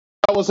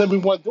How is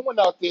everyone doing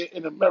out there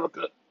in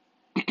America?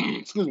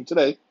 Excuse me,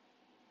 today.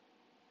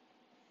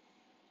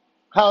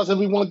 How's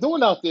everyone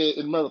doing out there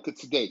in America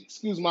today?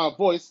 Excuse my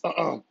voice.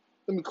 Let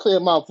me clear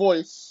my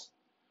voice.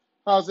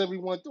 How's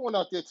everyone doing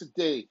out there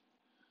today?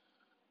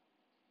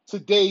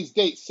 Today's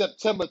date,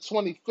 September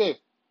 25th,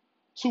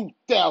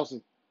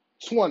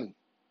 2020.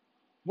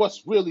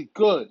 What's really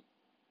good?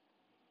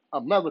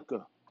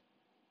 America.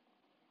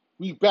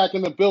 We back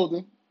in the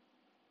building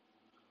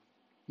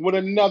with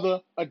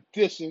another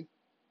edition.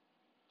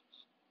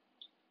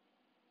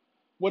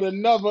 What's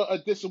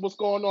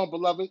going on,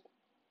 beloved?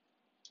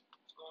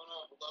 What's going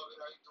on, beloved?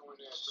 How you doing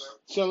there, sir?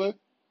 Chilling.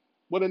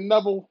 With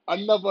another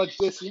Peace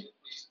to edition. you.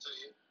 Peace to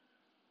you.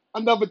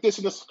 Another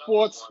edition of Another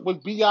sports one.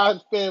 with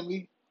Beyond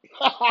Family.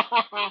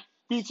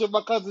 Featuring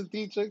my cousin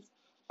Dietrich.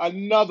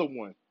 Another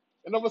one.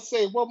 And I'm going to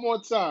say it one more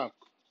time.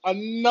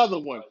 Another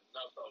one. Another.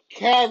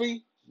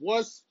 Carrie,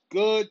 what's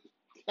good,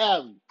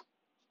 Carrie?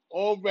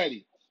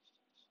 Already.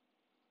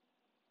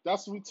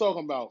 That's what we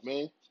talking about,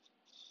 man.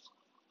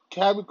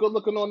 Carrie, good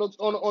looking on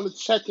the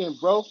check-in,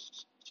 bro.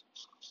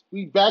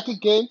 We back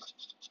again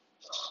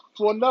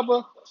for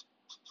another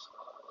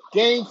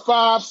Game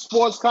 5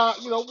 sports we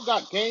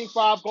got Game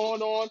 5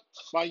 going on.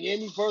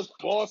 Miami versus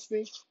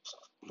Boston.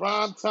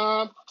 Prime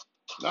time.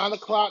 9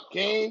 o'clock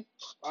game.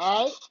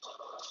 All right.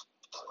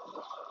 I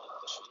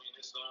mean,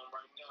 it's on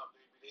right now,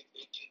 baby.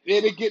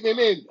 Yeah, they're getting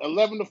it in.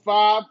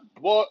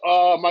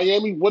 11-5.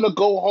 Miami win or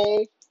go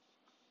home.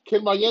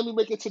 Can Miami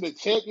make it to the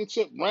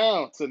championship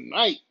round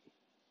tonight?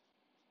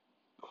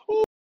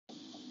 Whew.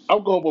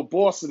 I'm going with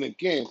Boston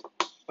again.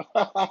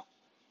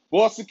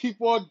 Boston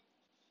keep on. To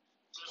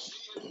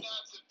be or not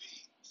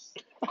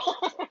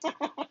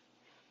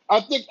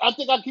to be. I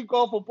think I keep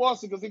going for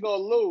Boston because they're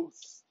gonna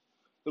lose.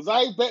 Because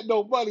I ain't bet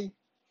no money.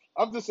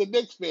 I'm just a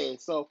Knicks fan,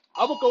 so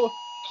I'm gonna go.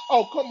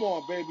 Oh, come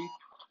on, baby.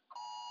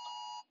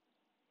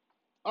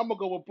 I'm gonna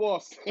go with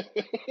Boston.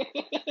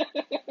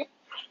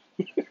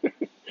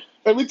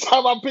 Every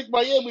time I pick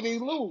Miami, they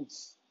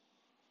lose.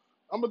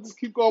 I'm gonna just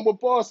keep going with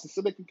Boston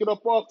so they can get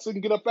up off, so they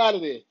can get up out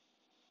of there.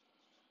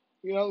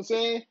 You know what I'm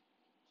saying?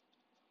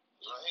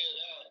 I hear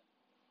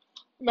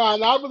that.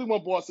 Nah, I really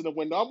want Boston to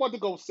win. Though. I want to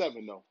go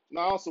 7 though.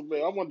 Nah, also,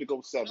 man, I wanted to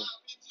go 7. Nah, me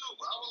too.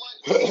 I would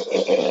like to see it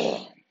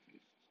too.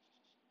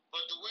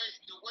 But the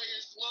way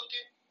it's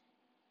looking,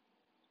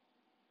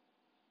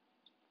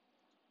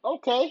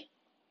 Okay.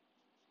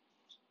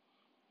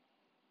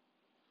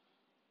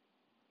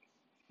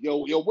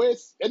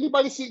 Where's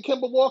anybody see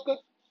Kimber Walker?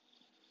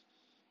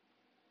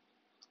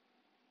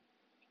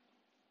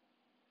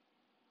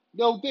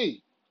 Yo,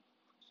 D,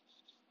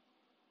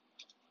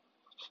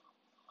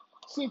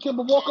 seen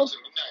Kimber Walker? talk to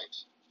me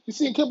nice. You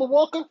seen Kimber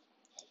Walker? Why did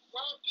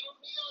he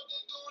out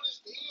there doing this?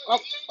 I'm,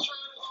 He ain't trying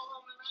to go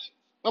home tonight.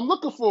 I'm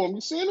looking for him.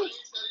 You seen him? But he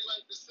said he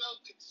liked the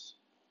Celtics.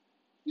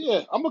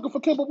 Yeah, I'm looking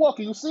for Kimber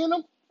Walker. You seen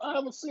him? I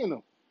haven't seen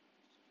him.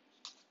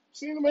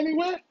 Seen him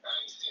anywhere? I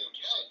ain't seen him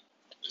yet.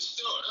 It's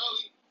still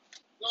early.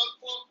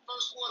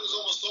 First quarter's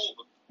almost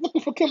over.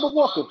 Looking for We Kimber got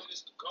Walker. 5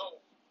 minutes to go.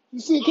 You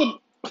seen Kimber?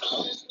 Look,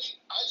 honestly,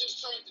 I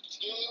just turned the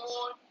game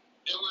on,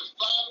 and with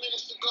 5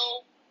 minutes to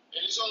go,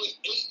 and it's only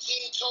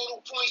 18 total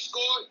points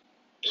scored,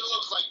 it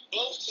looks like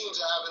both teams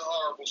are having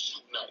horrible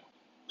shoot night.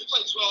 We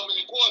play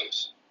 12-minute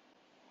quarters.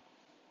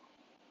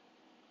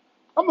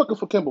 I'm looking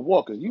for Kimber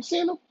Walker. You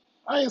seen him?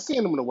 I ain't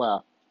seen him in a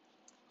while.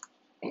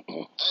 Wow.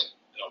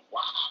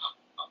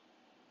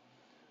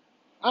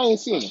 I ain't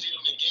seen I him. seen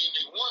them in the game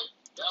they won.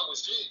 That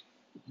was it.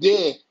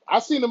 Yeah, I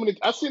seen him in.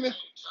 I seen him. Turnover.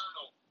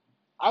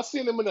 I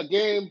seen him in a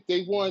game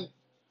they won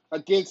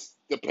against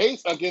the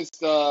Pace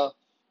against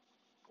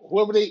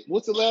whoever they.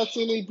 What's the last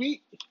team they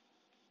beat? They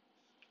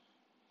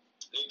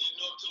getting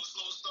off to a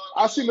slow start.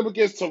 I seen them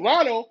against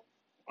Toronto.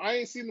 I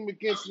ain't seen them I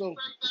against no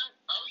respect that.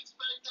 I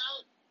respect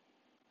that.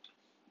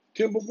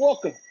 Kimber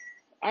Walker.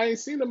 I ain't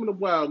seen him in a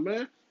while,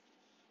 man.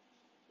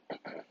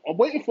 I'm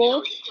waiting for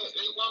him.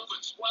 They won for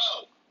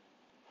 12.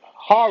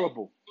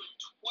 Horrible. For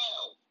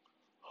 12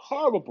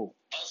 Horrible.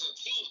 as a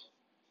team.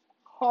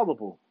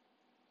 Horrible.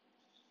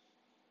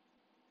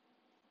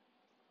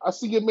 I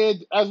see your man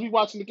as we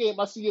watching the game.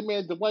 I see your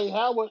man Dwight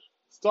Howard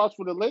starts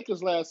for the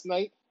Lakers last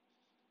night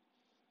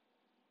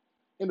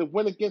in the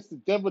win against the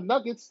Denver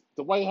Nuggets.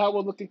 Dwight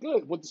Howard looking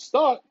good with the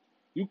start.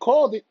 You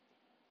called it.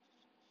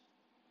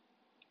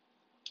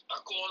 I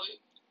called it.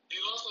 He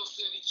also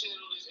said he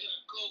channeled his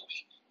inner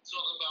Kobe,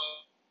 talking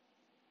about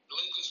the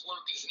Lakers'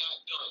 work is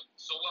not done.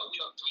 So what? We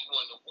up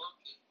 3-1. The work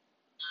is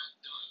not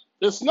done.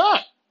 It's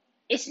not.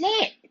 It's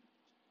not.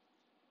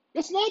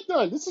 It's not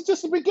done. This is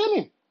just the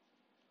beginning.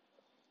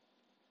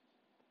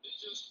 It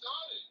just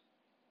started.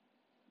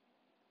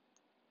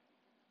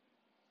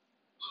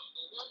 Look,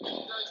 the work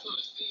is done till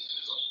the season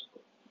is over.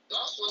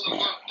 That's when the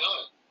work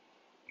done.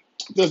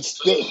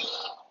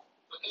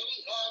 For any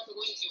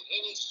athlete in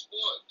any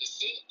sport,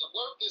 the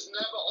work is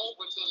never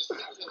over till the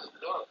season is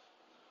done.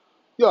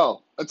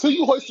 Yo, until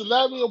you hoist the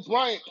Larry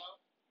O'Brien,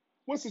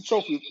 what's the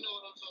trophy? You know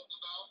what I'm talking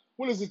about?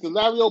 What is it, the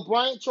Larry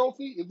O'Brien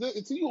trophy?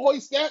 Until you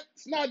hoist that,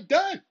 it's not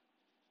done.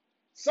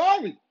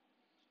 Sorry.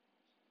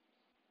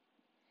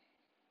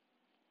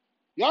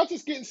 Y'all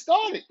just getting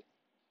started.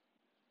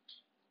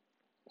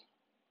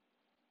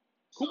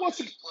 Who Some wants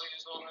of to? these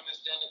players don't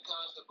understand the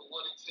concept of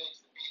what it takes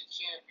to be a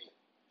champion.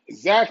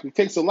 Exactly. It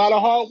takes a lot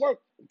of hard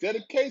work,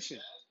 dedication.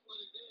 That's what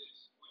it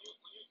is. When you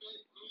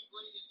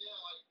break it down,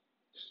 like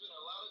there's been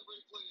a lot of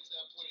great players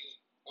that played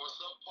on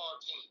subpar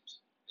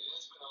teams, and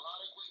there's been a lot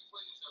of great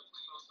players that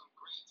played on some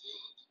great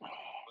teams,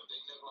 but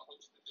they never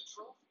hosted the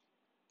trophy.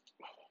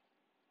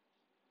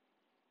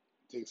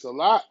 It takes a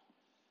lot.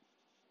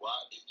 Why?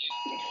 It takes a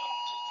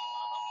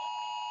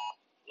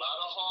lot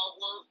of hard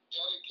work,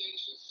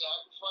 dedication,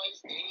 sacrifice,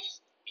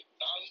 days,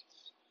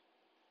 nights.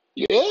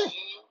 Yeah.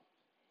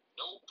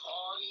 No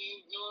partying,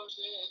 you know what I'm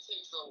saying? It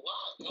takes a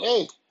lot. Man.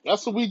 Hey,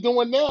 that's what we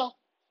doing now.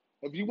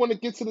 If you want to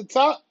get to the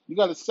top, you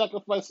got to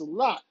sacrifice a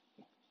lot.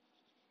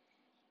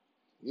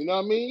 You know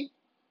what I mean?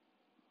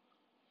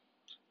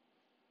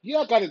 Yeah,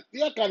 I got a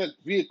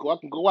vehicle. I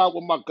can go out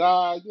with my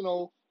guy. You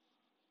know,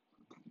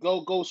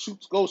 go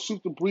shoot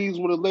the breeze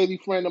with a lady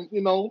friend.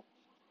 You know,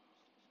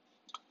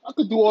 I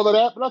could do all of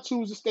that, but I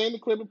choose to stay in the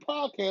crib and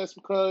podcast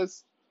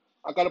because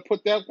I got to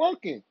put that work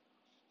in.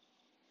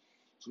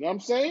 You know what I'm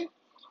saying?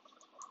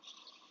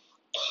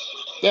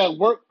 That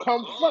work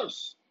come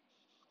first.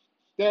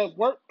 That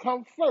work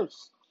come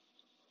first.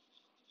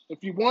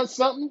 If you want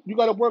something, you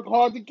got to work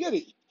hard to get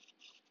it.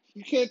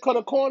 You can't cut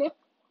a corner,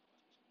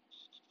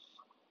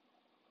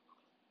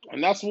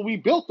 and that's what we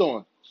built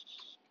on.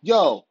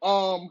 Yo,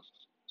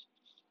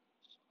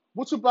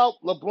 what's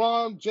about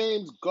LeBron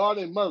James,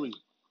 Garden, Murray?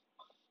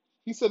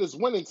 He said it's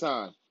winning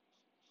time.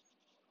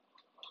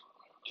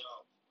 Yo,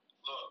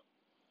 look,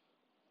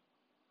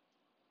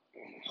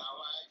 how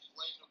I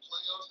explain the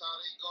playoffs, how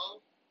they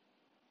go.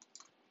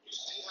 You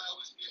see how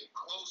it's getting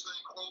closer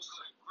and closer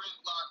to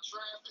gridlock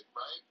traffic,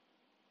 right?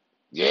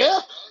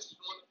 Yeah, The best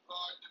want to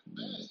guard the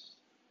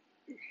best.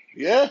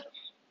 yeah.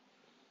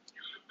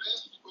 You the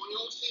best on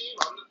your team.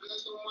 I'm the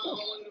best on my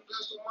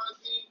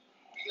team.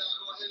 We gotta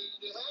go head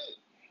to head.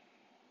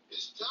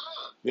 It's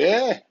time.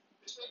 Yeah.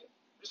 This ain't the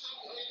 82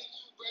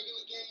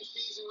 regular game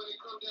season when they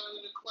come down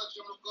in the clutch.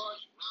 I'm gonna guard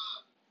you.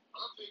 Nah,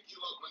 I'm gonna pick you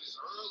up when it's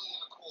early in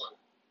the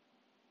quarter.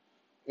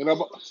 And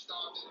I'm gonna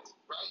stop it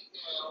right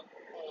now,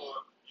 or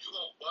you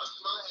gonna bust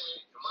my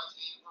head and my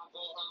team gonna go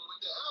home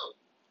with the L.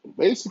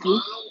 basically,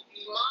 Mono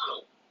be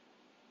mono.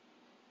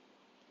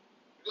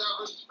 You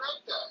gotta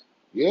respect that.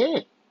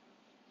 yeah.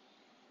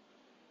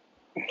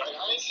 Like,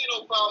 I ain't see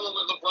no problem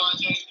with LeBron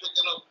James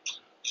picking up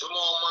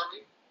Jamal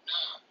Murray.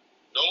 Nah.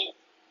 Nope.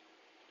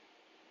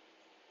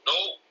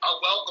 I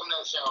welcome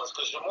that challenge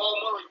because Jamal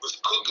Murray was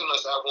cooking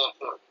us at one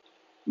point.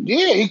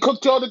 Yeah, he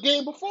cooked y'all the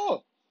game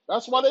before.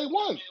 That's why they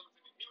won. He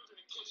was in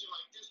the kitchen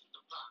like this with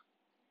the pot.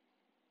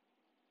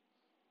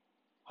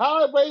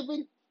 Hi,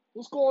 Raven.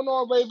 What's going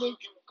on, Raven? Cooking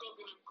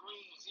them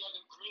greens. He had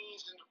them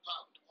greens in the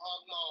pot with the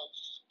hog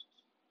maws.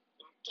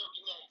 Them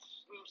turkey necks.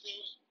 You know what I'm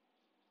saying?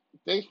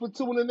 Thanks for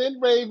tuning in,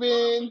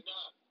 Raven.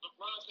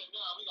 LeBron said,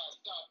 nah, we gotta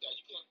stop that.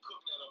 You can't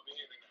cook that over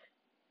here tonight.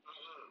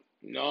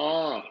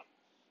 No.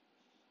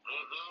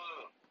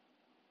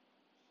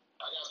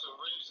 I got some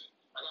ribs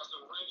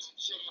and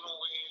chicken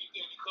over here. You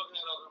can't be cooking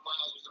that over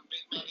Miles with some Big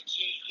Mac and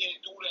cheese. You can't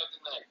do that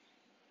tonight.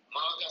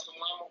 Miles got some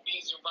lima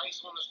beans and rice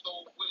on the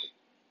stove with it.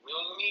 We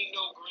don't need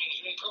no greens.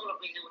 You ain't coming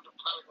up in here with the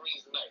pot of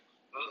greens tonight.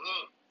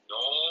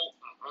 No.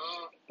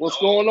 What's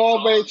going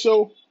on,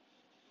 Rachel?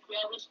 You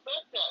gotta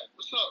respect that.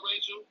 What's up,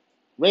 Rachel?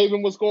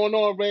 Raven, what's going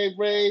on, Ray?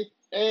 Hey,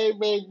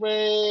 Ray.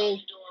 How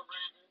you doing,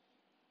 Raven?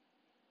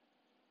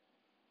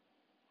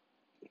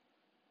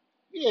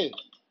 Yeah.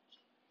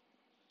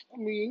 I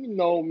mean, you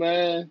know,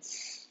 man.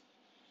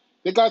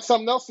 They got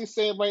something else they're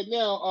saying right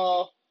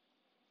now.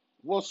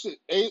 Well, shit.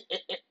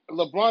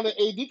 LeBron and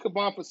AD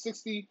combined for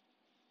 60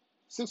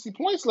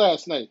 points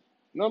last night.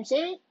 You know what I'm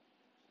saying?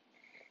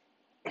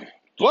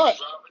 But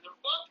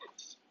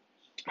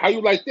how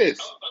you like this?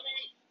 I like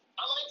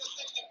the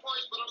 60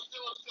 points, but I'm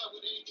still upset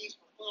with AD's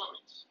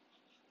performance.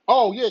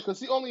 Oh yeah, because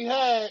he only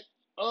had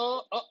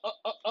 5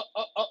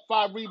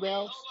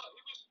 rebounds.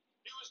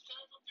 He was 10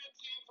 for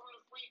 15 from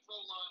the free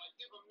throw line. I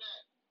give him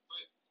that.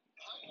 But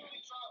how you only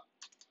drop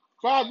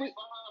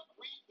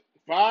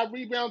 5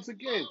 rebounds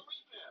again.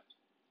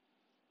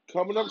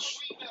 Coming up. If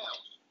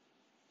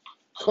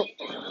it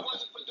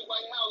wasn't for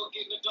Dwight Howard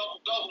getting a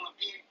double-double and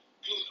being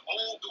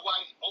old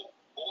Dwight,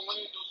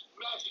 Orlando's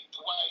Magic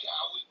Dwight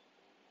Howard,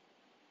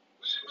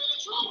 we'd have been in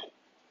trouble.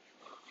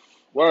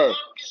 Word.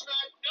 The work is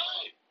not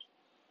done.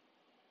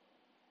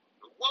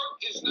 The work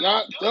is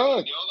not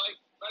done. Yo, like,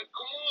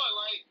 come on,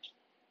 like,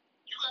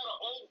 you got an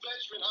old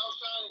veteran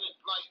outside of it.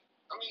 Like,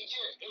 I mean,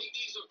 yeah,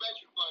 AD's a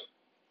veteran, but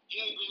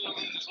he ain't been in the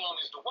league as long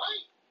as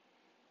Dwight.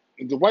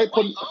 Dwight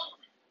hungry.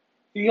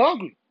 He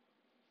hungry.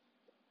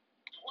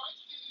 Dwight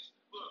says,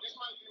 look, this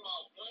might be my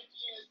one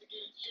chance to get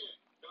a chip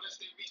unless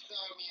they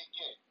re-sign me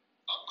again.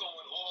 I'm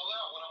going all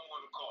out when I'm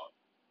on the call.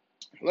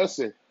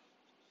 Listen,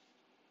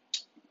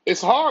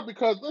 it's hard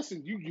because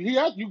listen, you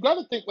got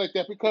to think like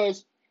that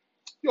because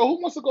yo,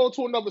 who wants to go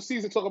to another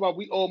season talk about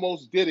we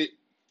almost did it?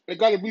 They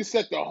got to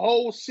reset the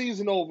whole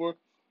season over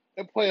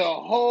and play a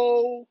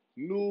whole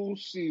new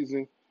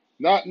season.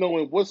 not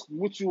knowing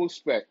what you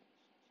expect,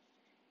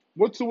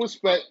 what to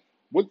expect,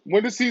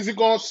 when the season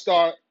gonna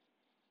start.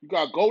 You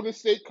got Golden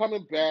State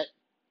coming back.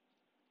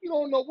 You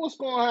don't know what's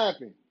gonna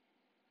happen.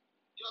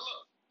 Yeah,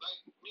 look,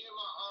 like me and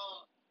my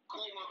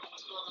co-worker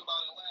was talking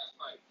about it last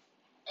night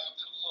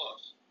after the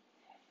loss,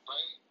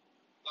 right?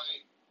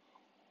 Like,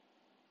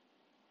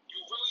 you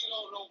really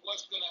don't know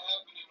what's gonna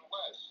happen in the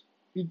West.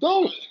 You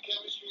don't. Because the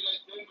chemistry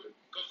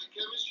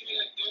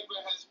that Denver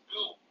has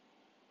built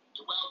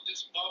throughout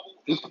this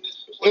bubble and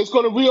this It's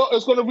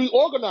gonna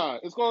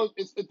reorganize.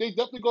 They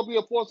definitely gonna be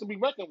a force to be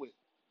reckoned with.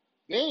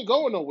 They ain't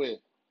going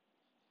nowhere.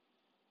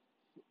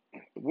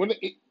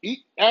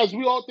 As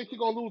we all think they're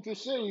gonna lose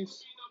this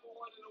series. number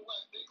one in the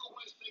West. They could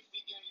win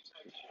 60 games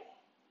next year.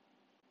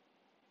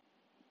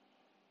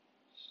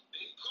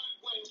 They could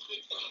win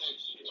 60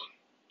 next year.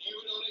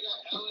 Even though they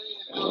got LA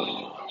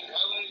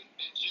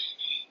and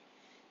JV.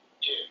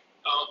 Yeah.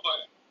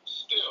 But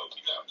still,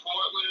 you got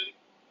Portland,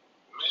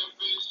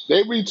 Memphis.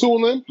 They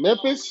retooling.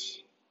 Memphis.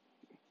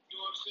 You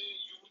know what I'm saying?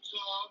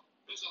 Utah.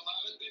 There's a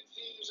lot of good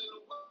teams in the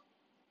West.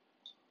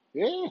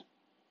 Yeah.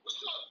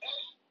 What's up,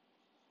 Eddie?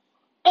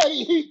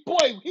 Eddie Heat,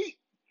 boy, Heat.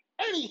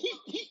 Eddie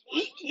Heat.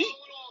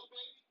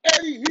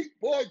 Eddie Heat,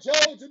 boy,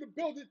 Jones in the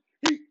building.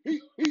 Heat.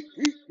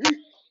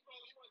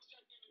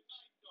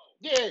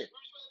 Yeah.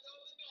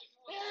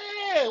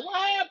 Yeah,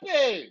 what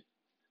happened?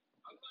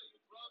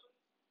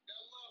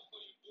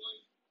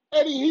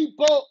 Eddie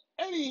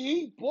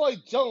Heat, boy,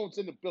 Jones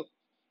in the building.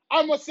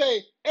 I must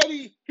say,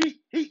 Eddie Heat.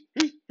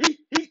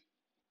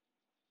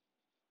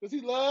 Because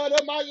he love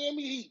that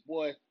Miami Heat,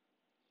 boy.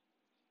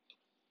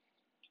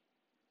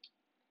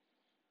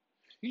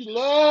 He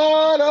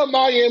love the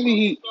Miami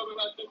Heat.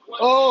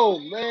 Oh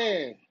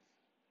man,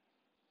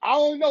 I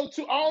don't know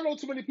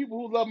too many people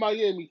who love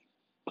Miami.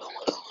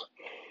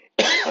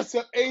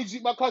 Except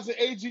my cousin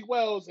AG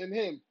Wells and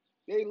him.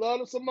 They love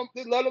them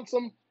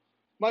some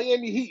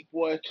Miami Heat,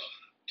 boy.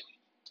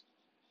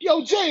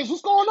 Yo, James,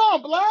 what's going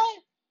on, Black?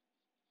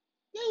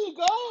 There you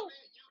go.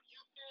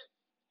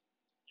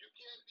 You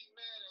can't be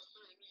mad at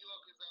certain New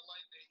Yorkers that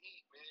like the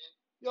Heat, man.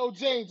 Yo,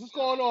 James, what's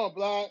going on,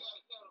 Black?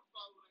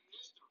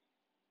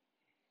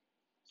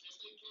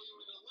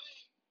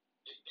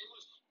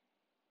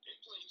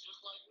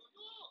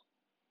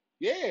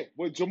 Yeah,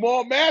 with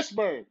Jamal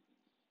Mashburn.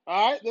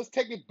 All right, let's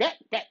take it back.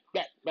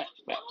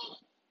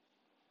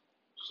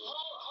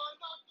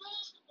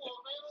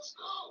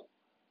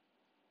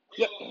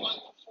 Yeah.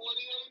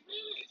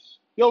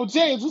 Yo,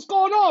 James, what's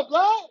going on,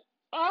 Black?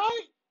 All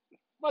right,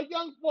 my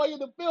young boy in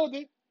the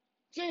building.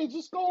 James,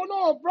 what's going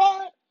on,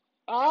 bro?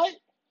 All right.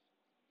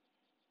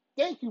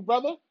 Thank you,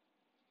 brother.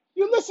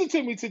 You listened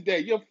to me today.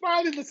 You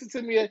finally listened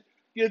to me.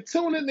 You're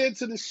tuning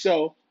into the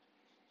show.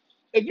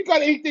 If you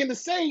got anything to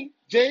say,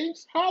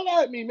 James,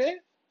 holler at me, man.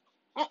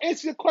 I'll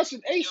answer your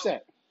question ASAP. Can we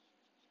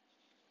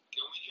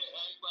get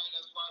everybody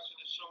that's watching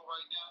the show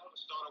right now to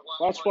start a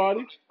watch party?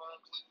 On their phone,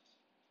 please?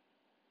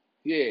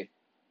 Yeah.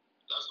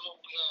 That's what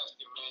we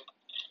asking, man.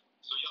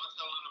 So y'all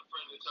telling a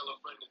friend to tell a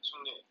friend to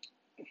tune in.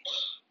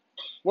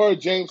 Word,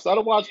 James. Start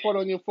a watch party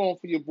on your phone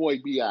for your boy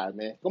B.I.,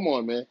 man. Come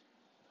on, man.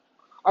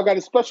 I got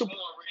a special. Come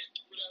on, Ray.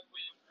 Do that for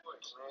your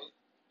boys,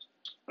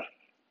 man.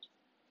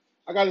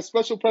 I got a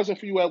special present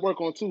for you at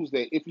work on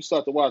Tuesday if you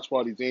start the watch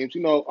party, James.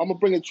 You know, I'm going to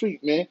bring a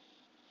treat, man.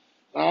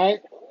 All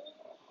right?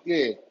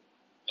 Yeah.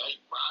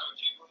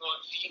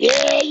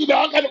 Yeah, you know,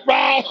 I got to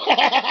ride.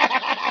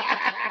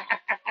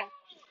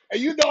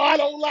 And you know I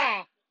don't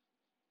lie.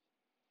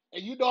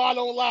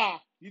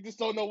 You just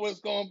don't know what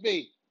it's going to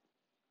be.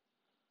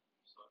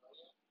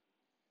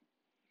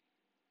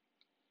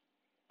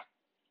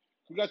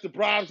 We got the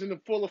bribes in the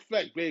full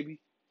effect, baby.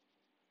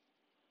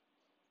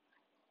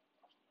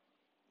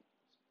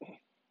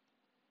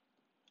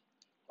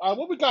 All right,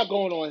 what we got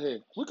going on here?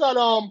 We got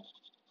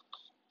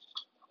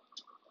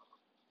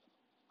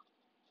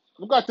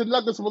the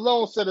Nuggets.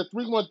 Malone said a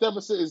 3-1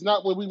 deficit is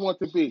not where we want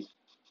to be.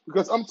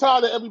 Because I'm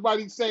tired of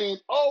everybody saying,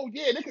 oh,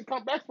 yeah, they can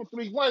come back from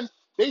 3-1.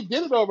 They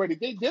did it already.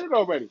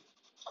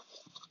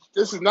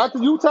 This is not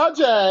the Utah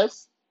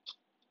Jazz.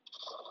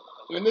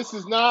 And this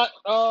is not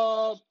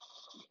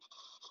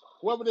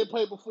whoever they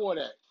played before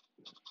that.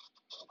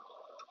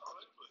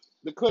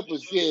 The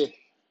Clippers, yeah.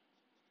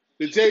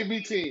 The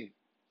JV team.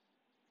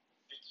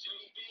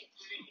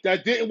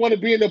 That didn't want to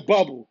be in the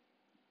bubble.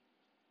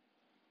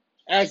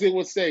 As they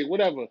would say,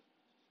 whatever.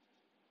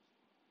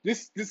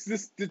 These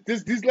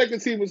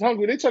Lakers team was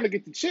hungry. They trying to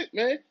get the chip,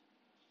 man.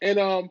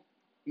 And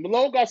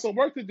Malone got some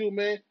work to do,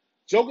 man.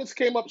 Jokic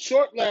came up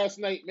short last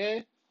night,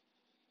 man.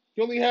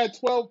 He only had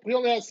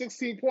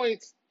 16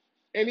 points,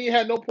 and he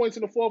had no points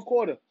in the fourth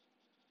quarter.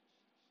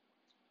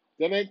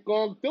 That ain't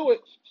gonna do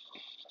it.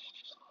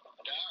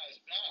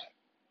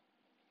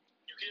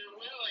 You can't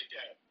win like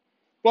that.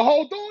 But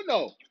hold on,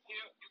 though.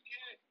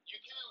 You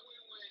can't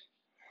win when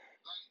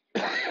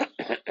like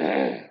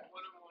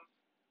one of them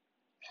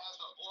has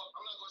an off.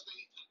 I'm not gonna say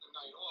he took the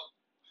night off.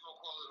 We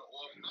gonna call it an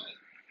off night.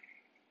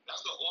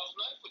 That's an off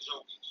night for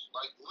Jokic.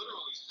 Like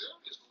literally,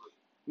 seriously.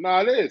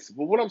 Nah, it is.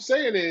 But what I'm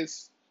saying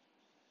is,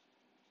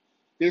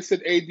 They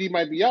said AD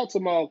might be out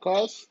tomorrow,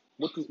 cuz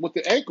with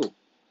the ankle.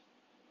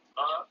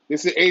 Uh-huh. They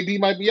said AD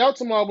might be out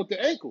tomorrow with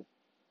the ankle.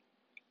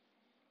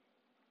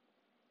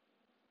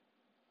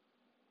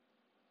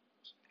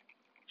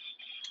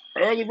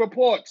 Early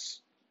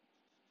reports,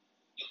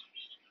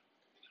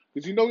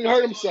 because you know he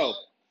hurt himself.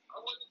 I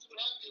wasn't too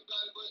happy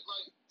about it, but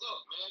like,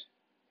 look, man,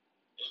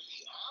 if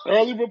he out,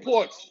 Early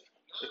reports.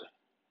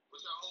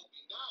 which I hope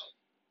he not,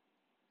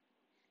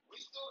 we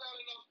still got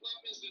enough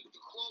weapons to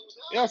close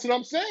out. Yeah, that's what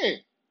I'm saying.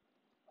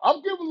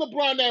 I'm giving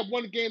LeBron that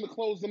one game to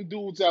close them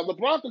dudes out.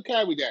 LeBron can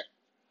carry that.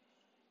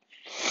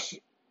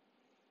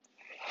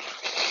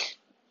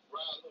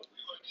 Right, look, we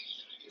gonna need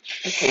you to get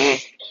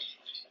 18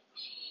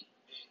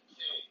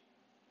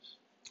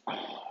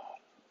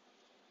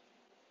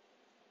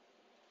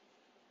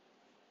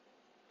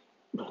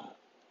 and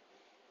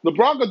 10.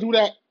 LeBron can do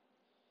that.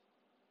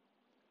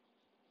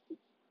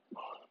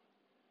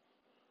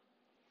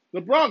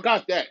 LeBron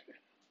got that.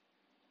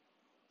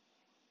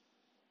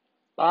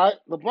 All right,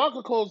 LeBron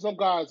can close them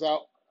guys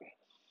out.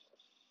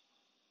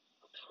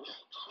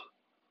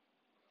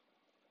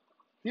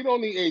 He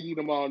don't need AD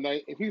tomorrow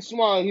night. If he's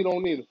smart, he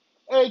don't need him.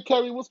 Hey,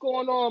 Kerry, what's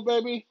going on,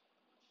 baby?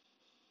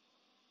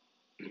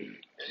 Hey,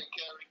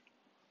 Kerry.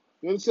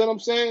 You understand what I'm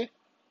saying?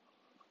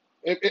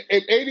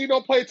 If AD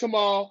don't play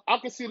tomorrow, I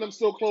can see them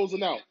still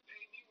closing out.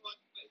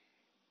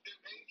 If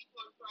AD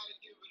wasn't trying to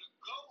give it a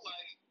go,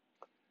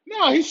 like,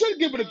 No, he should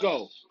give it a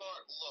go. smart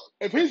look.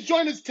 If his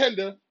joint is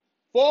tender,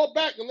 fall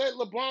back and let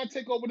LeBron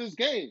take over this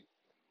game.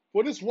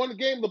 For this one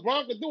game,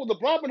 LeBron can do it.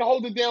 LeBron been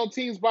holding down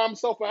teams by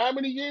himself for how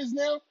many years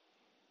now?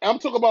 I'm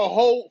talking about a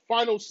whole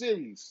final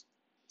series.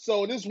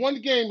 So this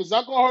one game is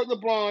not going to hurt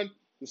LeBron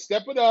to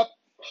step it up,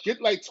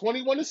 get like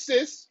 21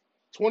 assists,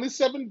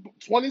 27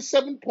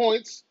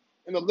 points,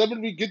 and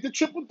 11 we get the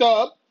triple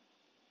dub,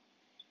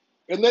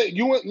 and let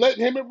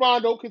him and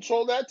Rondo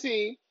control that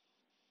team,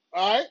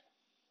 all right?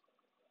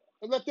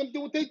 And let them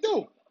do what they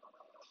do.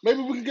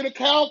 Maybe we can get a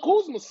Kyle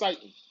Kuzma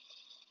sighting.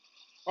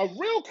 A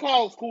real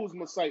Kyle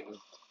Kuzma sighting.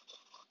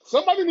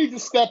 Somebody needs to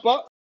step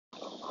up.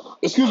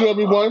 Excuse me,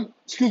 everyone.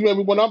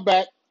 I'm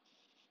back.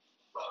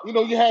 You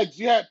know, you had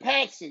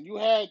Paxson, you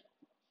had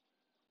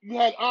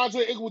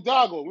Andre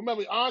Iguodala.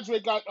 Remember, Andre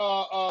got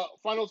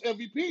Finals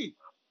MVP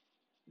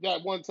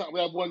that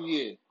one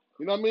year.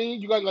 You know what I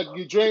mean? You got like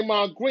your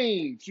Draymond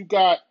Greens. You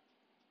got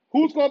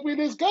who's gonna be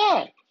this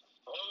guy?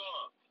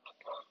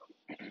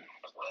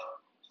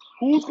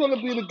 Who's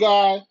gonna be the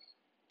guy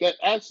that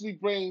actually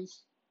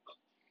brings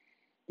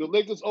the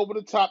Lakers over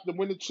the top to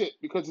win the chip?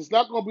 Because it's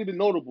not gonna be the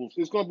notables.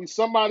 It's gonna be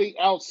somebody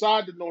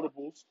outside the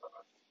notables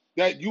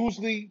that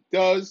usually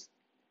does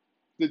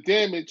the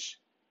damage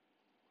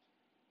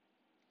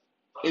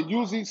and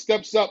usually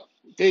steps up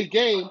their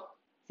game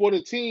for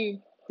the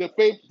team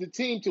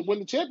to win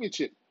the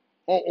championship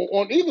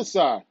on either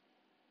side.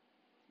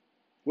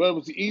 Whether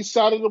it's the east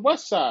side or the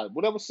west side,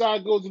 whatever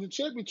side goes to the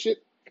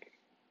championship,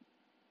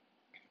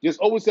 there's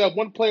always that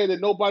one player that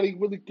nobody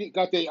really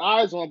got their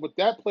eyes on, but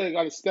that player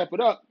got to step it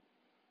up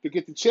to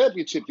get the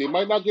championship. They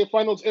might not get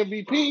Finals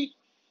MVP,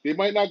 they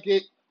might not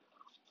get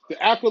the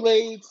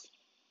accolades,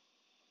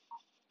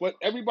 but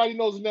everybody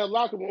knows in that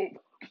locker room,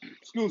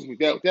 excuse me,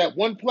 that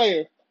one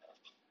player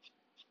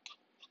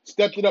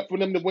stepped it up for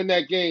them to win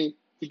that game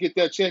to get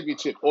that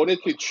championship, or they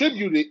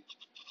contributed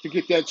to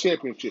get that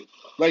championship,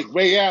 like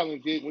Ray Allen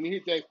did when he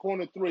hit that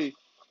corner three,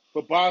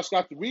 but Bosh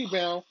got the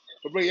rebound,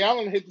 but Ray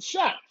Allen hit the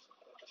shot.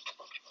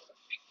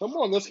 Come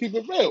on, let's keep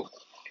it real.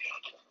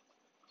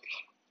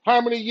 How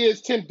many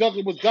years Tim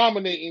Duncan was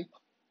dominating,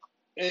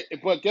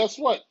 but guess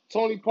what?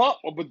 Tony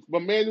Parker, but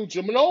Manu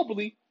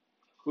Ginobili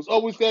was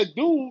always that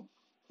dude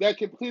that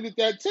completed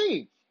that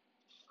team.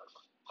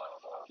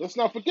 Let's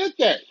not forget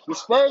that. The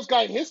Spurs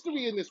got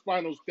history in this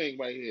finals thing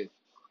right here.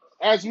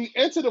 As we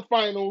enter the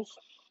finals,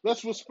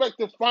 let's respect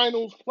the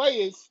finals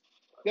players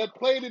that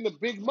played in the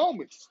big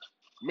moments.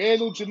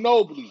 Manu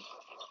Ginobili,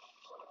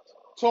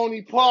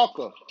 Tony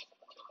Parker,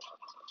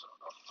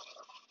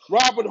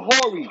 Robert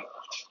Horry.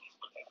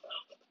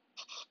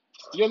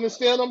 You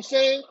understand what I'm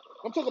saying?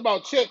 I'm talking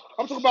about Chip.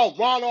 I'm talking about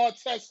Ron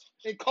Artest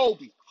and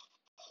Kobe.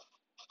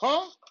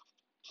 Huh?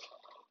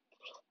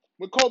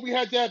 When Kobe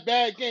had that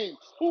bad game,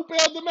 who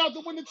bailed them out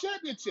to win the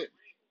championship?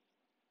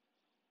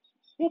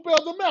 Who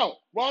bailed them out?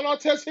 Ron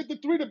Artest hit the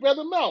three to bail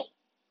them out.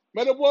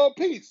 Meta world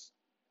peace.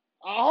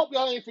 I hope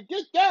y'all ain't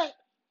forget that.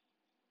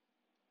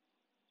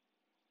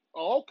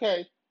 Oh, okay.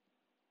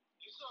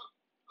 You saw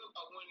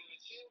about winning the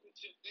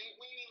championship. We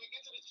didn't even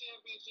get to the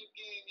championship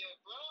game yet,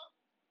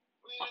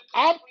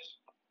 bro.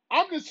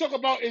 I'm just talking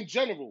about in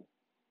general.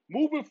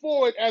 Moving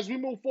forward, as we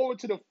move forward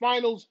to the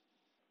finals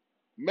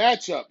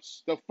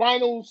matchups, the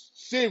finals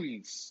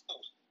series,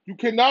 you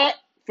cannot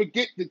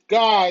forget the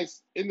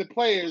guys and the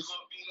players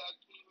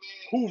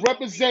who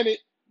represented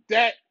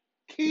that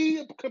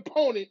key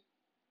component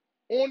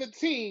on the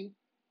team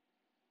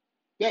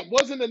that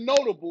wasn't a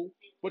notable,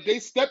 but they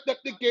stepped up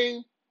the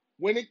game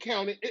when it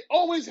counted. It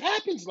always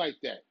happens like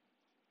that.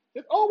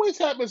 It always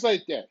happens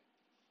like that.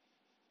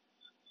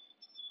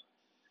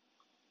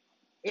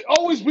 It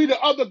always be the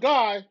other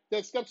guy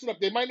that steps it up.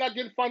 They might not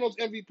get Finals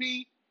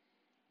MVP,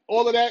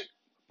 all of that,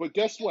 but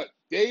guess what?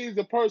 They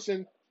the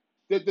person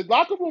that the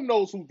locker room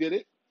knows who did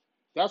it.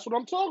 That's what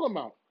I'm talking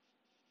about.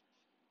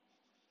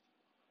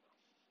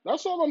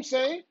 That's all I'm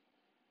saying.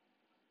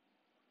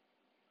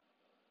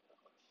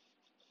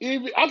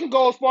 Even I can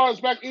go as far as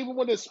back even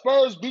when the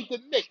Spurs beat the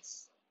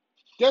Knicks.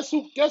 Guess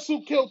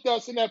who killed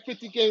us in that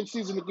 50-game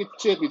season to get the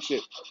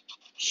championship?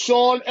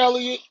 Sean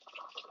Elliott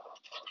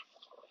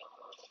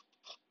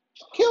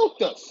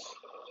killed us.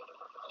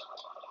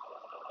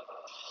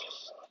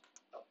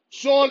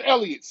 Sean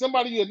Elliott,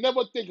 somebody you'll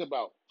never think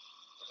about.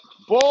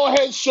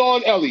 Ballhead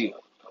Sean Elliott.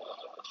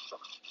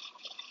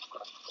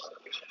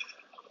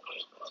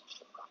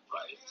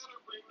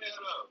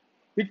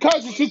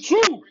 Because it's the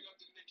truth.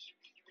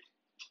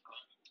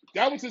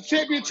 That was a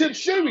championship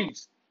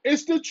series.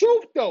 It's the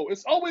truth, though.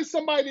 It's always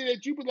somebody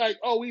that you be like,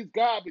 oh, he's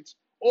garbage.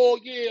 Oh,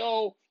 yeah,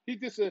 oh, he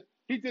just a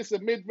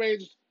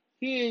mid-range.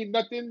 He ain't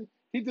nothing.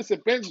 He just a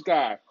bench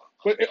guy.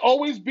 But it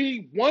always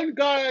be one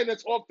guy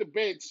that's off the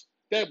bench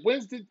that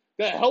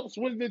that helps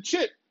win the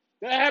chip.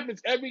 That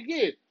happens every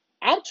year.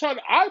 I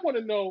want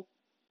to know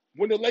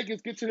when the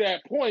Lakers get to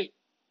that point,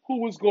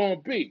 who it's going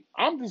to be.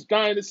 I'm just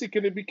dying to see,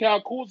 can it be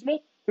Kyle Kuzma?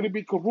 Can it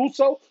be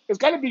Caruso? It's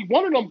got to be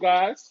one of them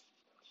guys.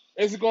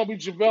 Is it going to be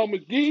JaVale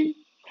McGee,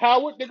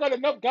 Howard? They got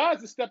enough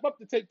guys to step up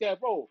to take that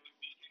role.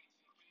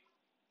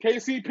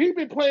 KCP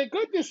been playing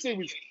good this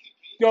series.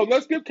 Yo,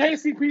 let's give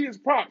KCP his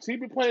props. He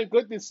been playing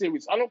good this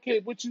series. I don't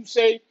care what you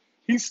say.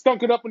 He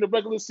stunk it up in the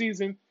regular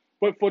season.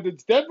 But for the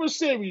Denver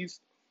series,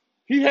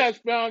 he has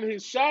found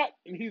his shot,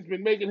 and he's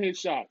been making his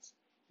shots.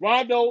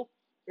 Rondo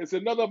is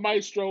another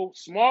maestro,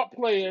 smart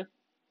player.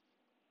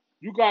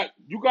 As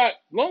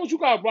long as you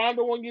got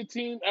Rondo on your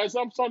team, as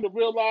I'm starting to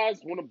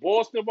realize when the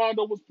Boston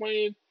Rondo was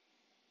playing,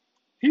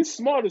 he's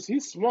smart.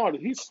 He's smart.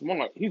 He's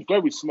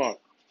very smart.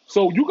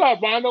 So you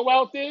got Rondo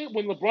out there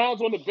when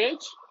LeBron's on the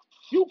bench,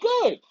 you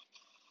good.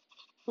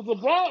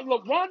 Because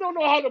Rondo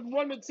know how to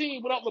run the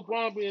team without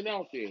LeBron being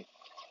out there.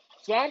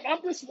 So I'm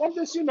just,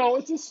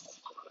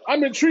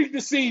 I'm intrigued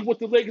to see what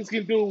the Lakers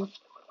can do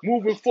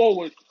moving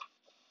forward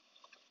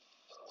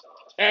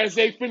as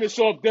they finish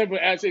off Denver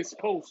as they're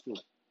supposed to.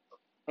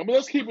 I mean,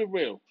 let's keep it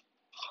real.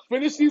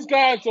 Finish these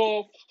guys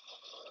off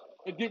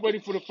and get ready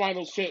for the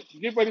final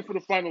Get ready for the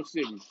final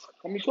series.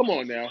 I mean, come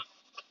on now.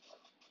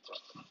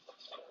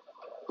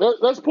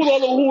 Let's put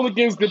all the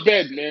hooligans to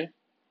bed, man.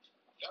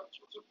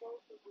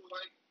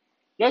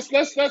 All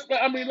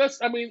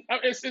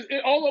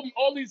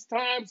these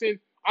times and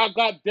I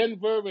got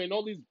Denver and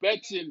all these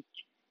bets and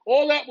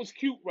all that was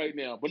cute right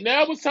now. But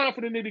now it's time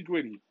for the nitty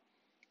gritty.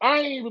 I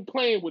ain't even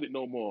playing with it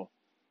no more.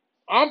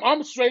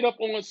 I'm straight up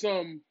on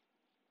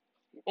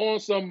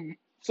some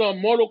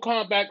Mortal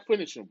Kombat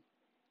finish 'em.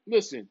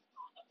 Listen,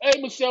 hey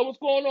Michelle, what's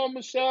going on,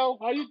 Michelle?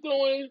 How you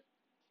doing?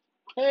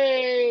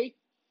 Hey,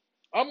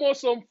 I'm on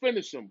some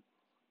finish 'em.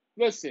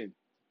 Listen,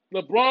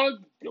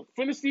 LeBron,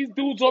 finish these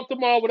dudes off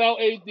tomorrow without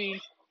AD.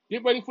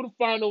 Get ready for the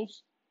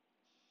finals.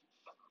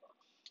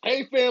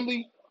 Hey,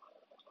 family.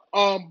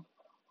 Miami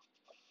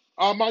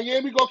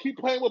gonna keep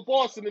playing with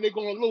Boston and they're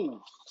gonna lose.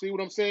 See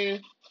what I'm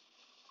saying?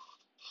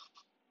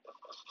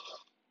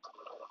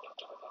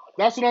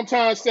 That's what I'm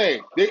trying to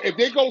say. If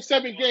they go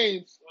 7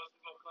 games,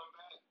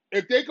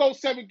 they're gonna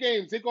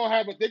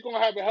have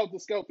a helter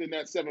skelter in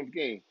that 7th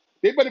game.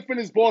 They better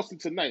finish Boston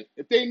tonight.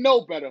 If they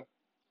know better,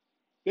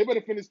 they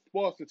better finish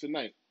Boston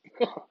tonight.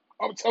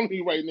 I'm telling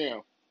you right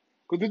now.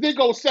 Because if they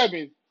go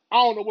 7,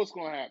 I don't know what's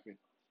gonna happen.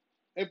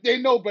 If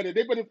they know better,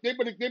 they better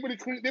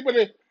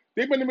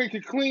make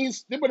a clean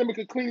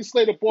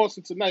slate of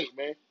Boston tonight,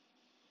 man.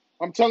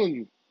 I'm telling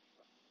you.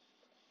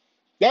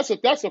 That's a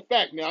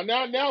fact now.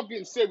 Now I'm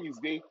getting serious,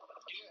 D.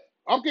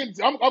 I'm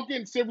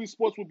getting serious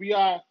sports with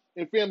BI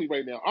and family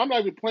right now. I'm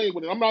not even playing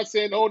with it. I'm not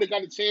saying they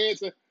got a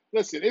chance.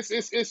 Listen,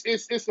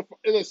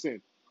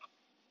 listen.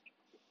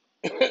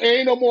 It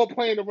ain't no more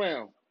playing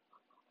around.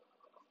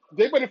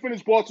 They better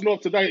finish Boston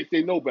off tonight if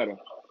they know better.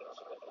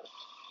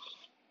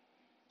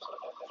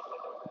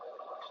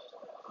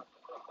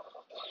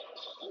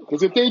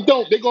 Because if they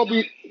don't, they're gonna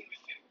be. It's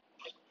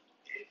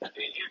not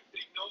even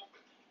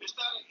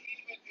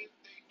if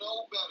they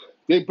know better.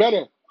 They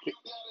better. You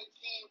got a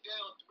team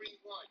down 3-1.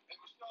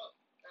 And Michelle,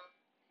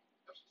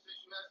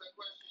 since you asked that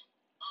question,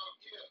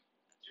 yeah,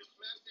 just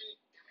message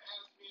and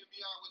ask me and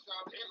BI what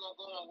time they're gonna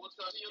go on. We'll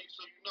tell you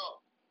so you know.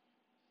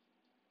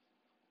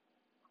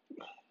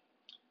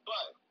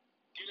 But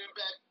getting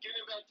back to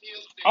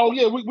yesterday. Oh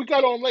yeah, we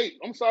got on late.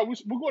 I'm sorry.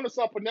 We're going to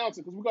start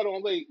pronouncing because we got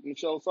on late,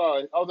 Michelle.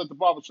 Sorry, I was at the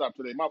barber shop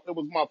today. It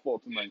was my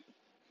fault tonight.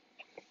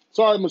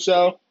 Sorry,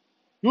 Michelle.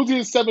 Usually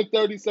it's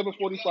 7:30, 7:45.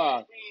 You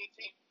got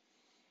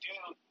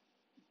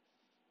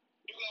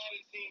a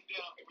team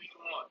down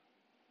 3-1.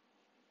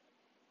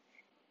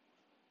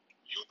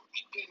 You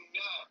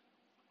cannot,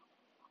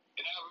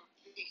 and I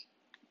repeat,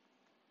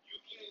 you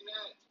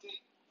cannot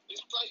take.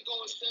 It's like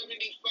going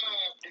 75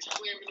 and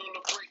slamming on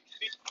the brakes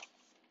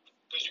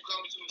because you're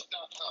coming to a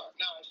stop sign.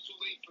 Nah, it's too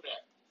late for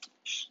that.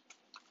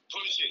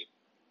 Push it.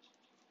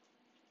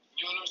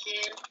 You know what I'm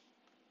saying?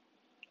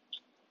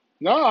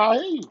 No, I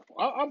hear you.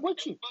 I'm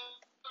with you.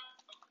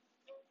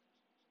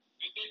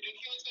 They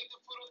can't take the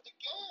foot off the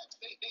gas.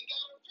 They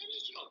gotta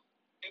finish them.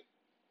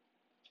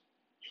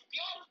 You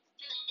gotta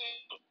finish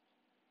them.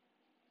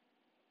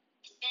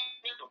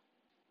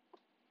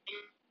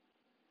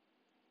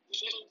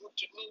 Just a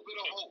little bit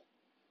of hope.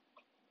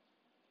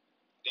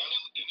 Then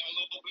that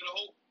little bit of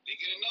hope, they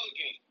get another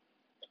game.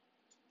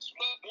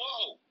 More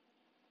hope.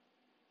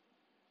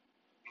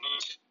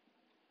 And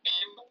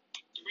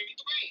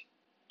 3-3.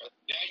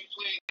 Now you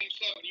play game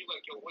 7, you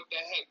like, yo, what the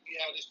heck? We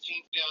had this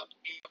team down to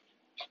be.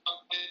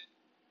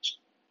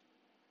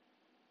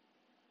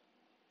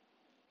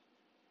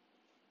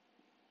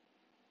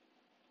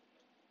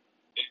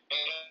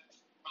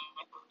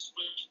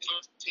 Switch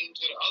team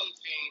to the other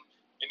team,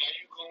 and now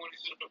you go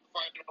into the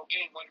final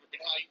game wondering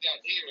how you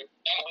got here, and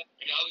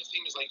the other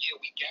team is like, yeah,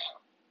 we got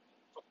him.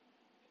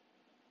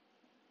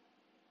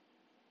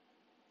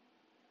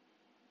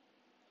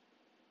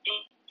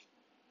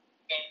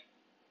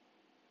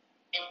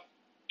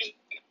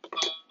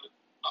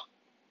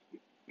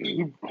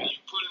 You put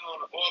it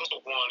on the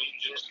autobahn, you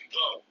just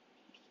go.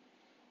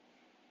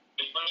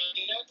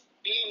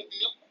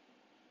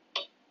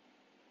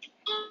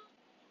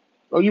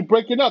 Oh, you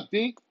breaking up,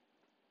 D?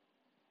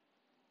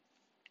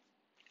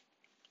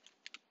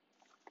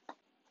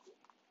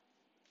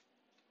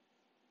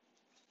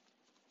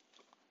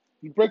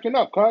 You breaking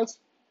up, cuz?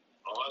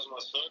 Oh, that's my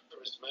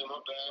service, man. My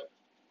bad.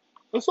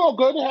 It's all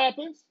good. It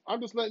happens. I'm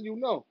just letting you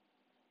know.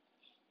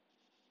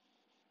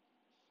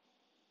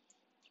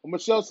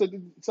 Michelle said,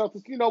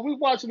 Celtics, we're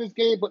watching this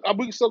game, but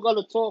we still got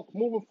to talk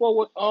moving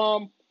forward.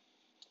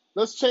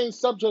 Let's change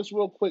subjects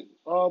real quick.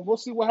 We'll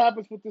see what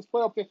happens with this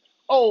playoff thing.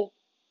 Oh,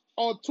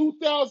 on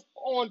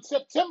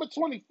September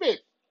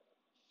 25th,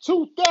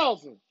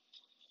 2000,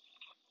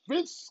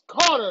 Vince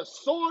Carter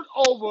soared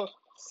over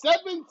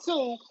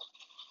 7-2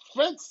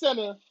 French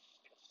center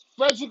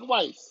Frederick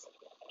Weiss.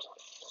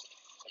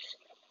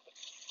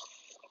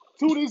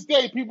 To this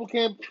day, people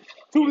can't.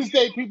 To this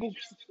day, people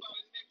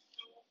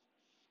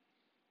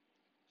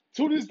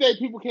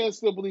can't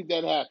still believe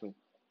that happened.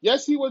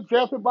 Yes, he was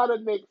drafted by the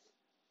Knicks.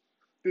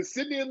 The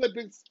Sydney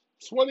Olympics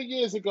 20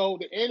 years ago.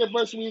 The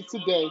anniversary is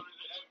today.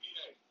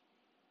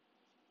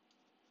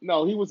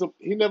 No,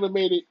 he never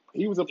made it.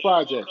 He was a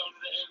project.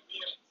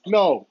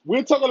 No,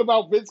 we're talking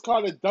about Vince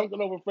Carter dunking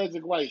over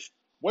Frederick Weiss.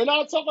 We're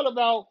not talking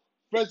about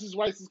Frederick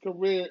Weiss's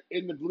career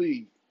in the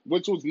league,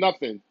 which was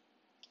nothing.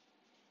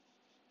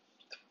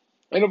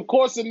 And of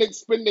course, the Knicks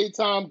spend their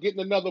time getting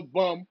another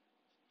bum.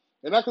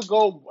 And I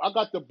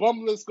got the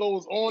bum list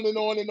goes on and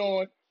on and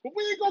on. But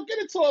we ain't gonna get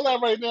into all that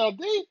right now,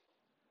 D.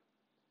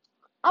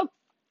 I'm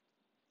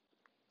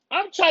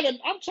I'm trying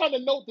to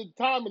note the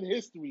time in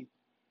history.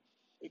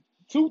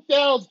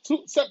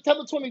 2000,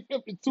 September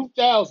 25th in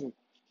 2000,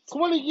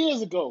 20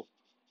 years ago.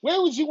 Where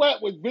was you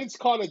at when Vince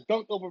Carter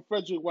dunked over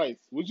Frederick Weiss?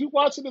 Was you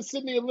watching the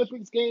Sydney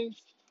Olympics games?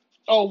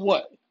 Or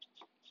what?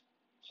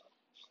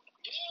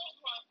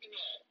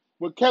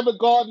 With Kevin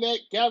Garnett,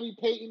 Gary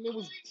Payton, it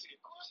was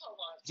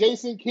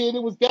Jason Kidd,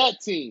 it was that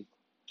team.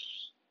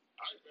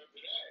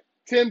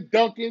 Tim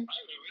Duncan.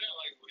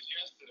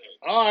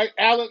 All right,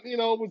 Allen, it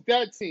was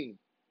that team.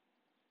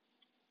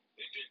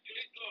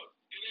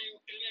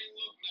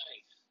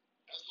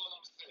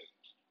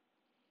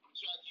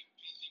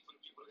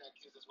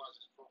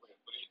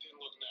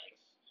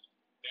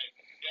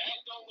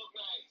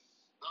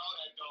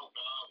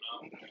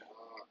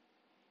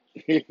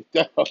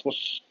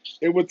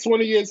 It was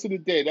 20 years to the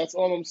day. That's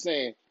all I'm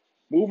saying.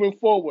 Moving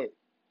forward.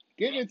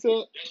 Get into.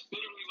 That's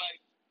literally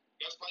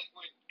that's like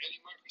when Eddie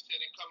Murphy said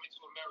they're coming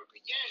to America.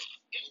 Yes,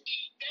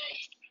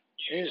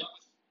 indeed.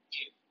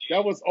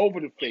 That was over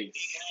the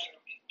face.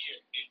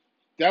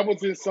 That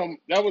was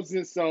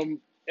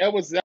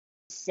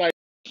like,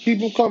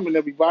 keep on coming,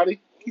 everybody.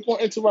 Keep on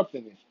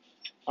interrupting me.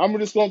 I'm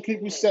just gonna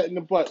keep resetting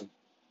the button.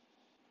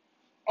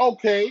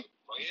 Okay.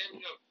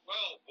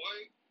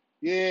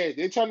 Yeah,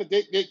 they're trying to.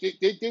 They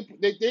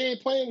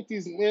ain't playing with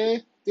these,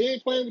 man. They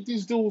ain't playing with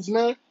these dudes,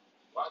 man.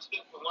 Watch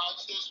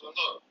this one.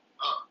 Look.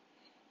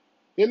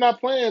 They're not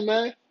playing,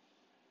 man.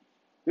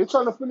 They're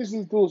trying to finish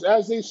these dudes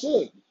as they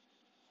should.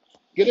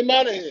 Get them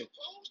out of here.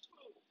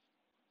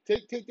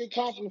 Take their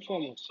confidence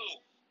from them.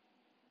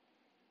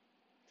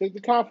 Take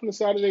the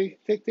confidence out of they.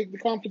 Take the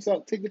confidence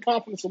out. Take the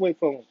confidence away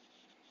from them.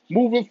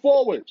 Moving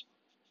forward,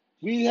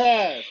 we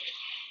have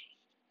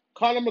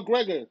Conor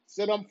McGregor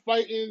said, "I'm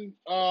fighting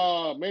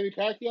Manny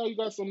Pacquiao." You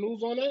got some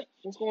news on that?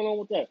 What's going on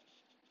with that?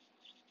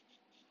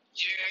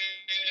 Yeah.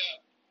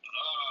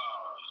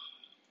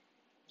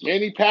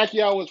 Manny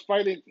Pacquiao is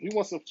fighting. He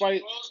wants to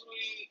fight.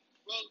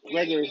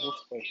 Gregory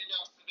wants to fight.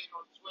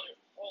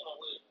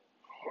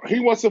 He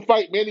wants to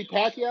fight Manny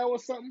Pacquiao or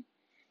something.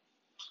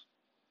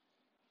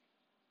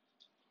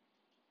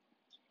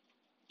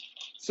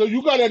 So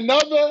you got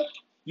another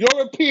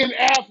European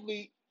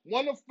athlete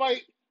want to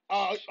fight.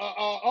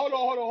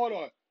 Hold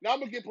on. Now I'm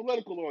gonna get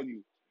political on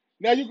you.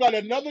 Now you got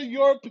another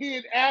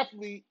European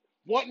athlete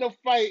wanting to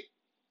fight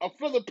a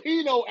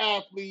Filipino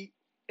athlete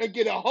and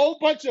get a whole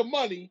bunch of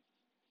money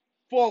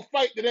for a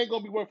fight that ain't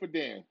gonna be worth a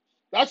damn.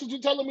 That's what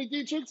you're telling me,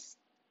 Dietrich?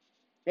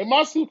 Am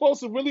I supposed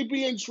to really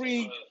be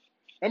intrigued?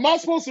 Am I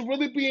supposed to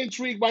really be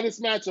intrigued by this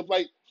matchup?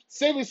 Like,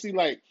 seriously,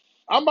 like,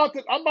 I'm about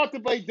to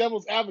play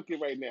devil's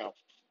advocate right now.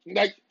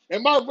 Like,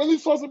 am I really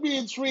supposed to be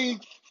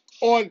intrigued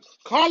on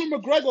Conor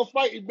McGregor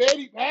fighting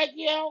Manny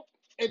Pacquiao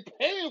and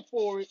paying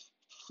for it?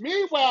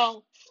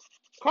 Meanwhile,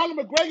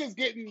 Conor McGregor's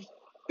getting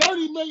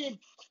 $30 million,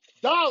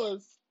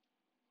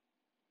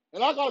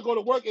 and I gotta go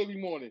to work every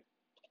morning.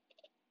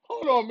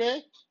 Hold on,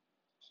 man.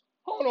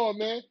 Hold on,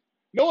 man.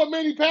 Knowing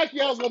Manny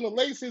Pacquiao's gonna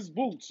lace his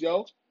boots,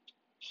 yo.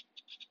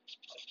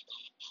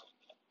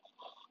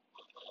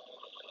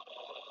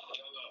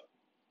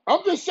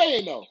 I'm just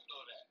saying though.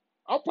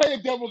 I'm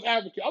playing devil's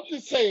advocate. I'm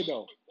just saying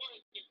though. Like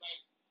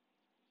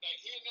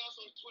he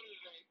announced on Twitter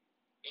today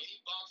that he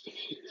boxing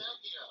Manny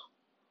Pacquiao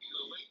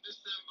either late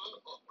December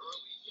or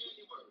early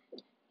January.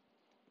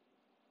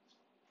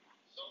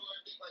 So I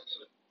think like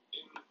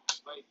in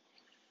like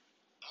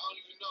I don't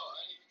even know.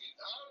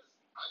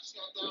 I just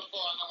got that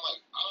far and I'm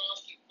like, I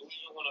honestly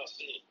believe it when I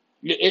see it.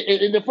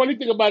 Yeah, and the funny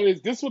thing about it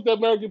is, this is what the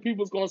American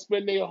people's gonna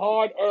spend their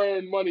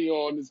hard-earned money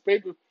on. This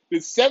paper,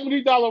 this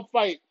 $70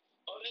 fight.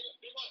 Oh, they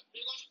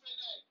gonna spend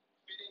that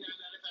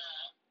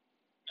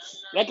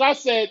 $59.95, Like I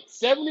said,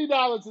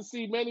 $70 to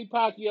see Manny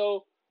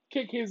Pacquiao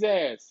kick his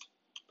ass.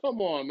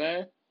 Come on,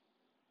 man.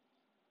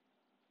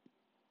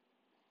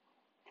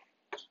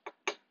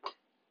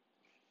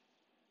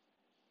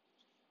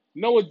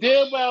 Noah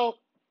damn well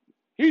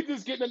he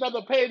just getting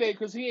another payday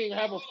because he ain't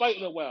have a fight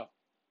in a while.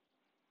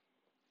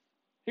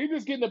 He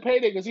just getting a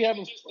payday because he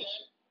haven't. just that.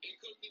 It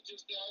could be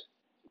just that.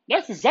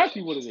 That's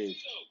exactly what it is. Could he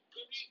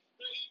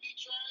be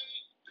trying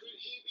to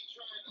leave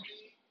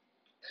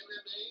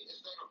MMA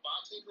instead of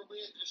boxing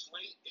career this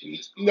late in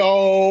his career?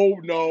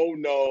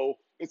 No.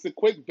 It's a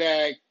quick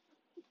bag.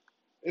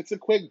 It's a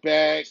quick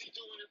bag. He's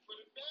doing it for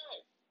the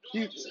bag.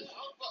 No, I'm just saying,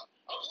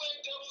 I'm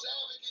playing devil's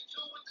advocate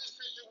too with this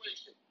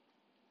situation.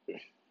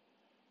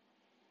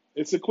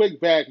 It's a quick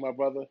bag, my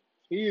brother.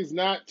 He is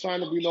not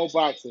trying to be no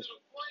boxer.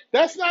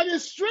 That's not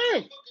his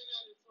strength.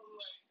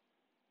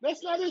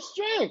 That's not his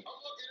strength. I'm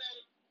looking at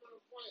it from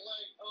the point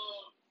like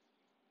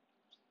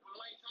when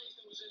Mike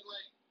Tyson was in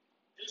like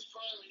his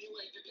prime and he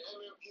did the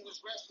MMA, he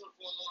was wrestling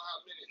for a long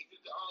hot minute. He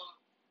did the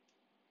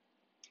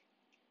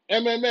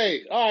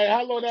MMA. All right,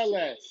 how long that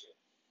lasts?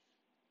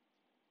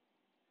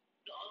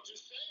 No, I'm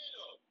just saying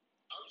though.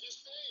 I'm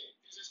just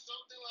saying. Is it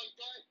something like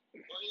that?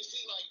 Or is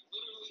he like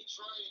literally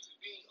trying to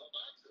be a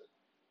boxer?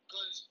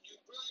 Because you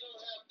really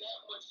don't have that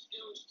much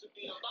skills to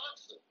be a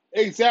boxer.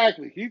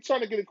 Exactly. He's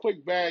trying to get a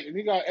quick bag, and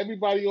he got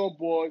everybody on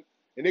board,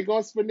 and they're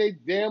gonna spend their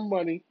damn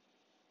money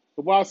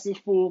to watch this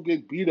fool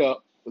get beat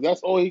up. But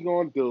that's all he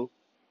gonna do.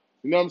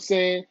 You know what I'm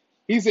saying?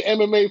 He's an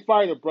MMA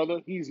fighter,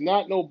 brother. He's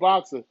not no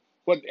boxer.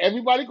 But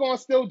everybody gonna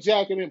still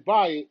jack it and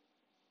buy it.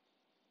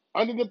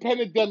 Under the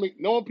pandemic,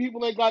 knowing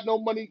people ain't got no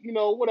money,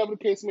 whatever the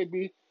case may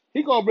be,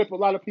 he gonna rip a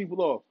lot of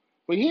people off.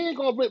 But he ain't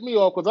gonna rip me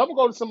off because I'm gonna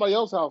go to somebody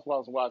else's house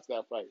while I watch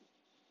that fight.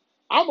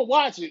 I'm gonna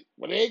watch it,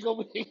 but they ain't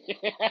gonna be.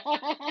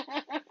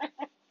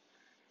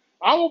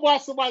 I'm gonna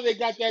watch somebody that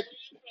got that. There you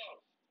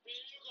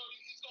go.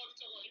 You started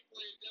talking about you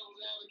playing devil's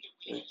advocate,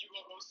 but you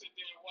gonna go sit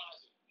there and watch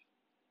it.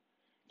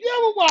 Yeah,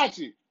 I'm gonna watch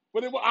it,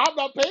 but I'm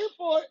not paying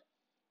for it.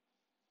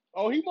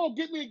 Oh, he won't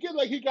get me again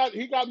like he got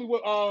me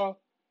with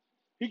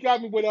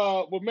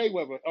with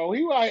Mayweather. Oh,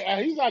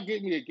 he's not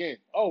getting me again.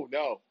 Oh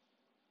no.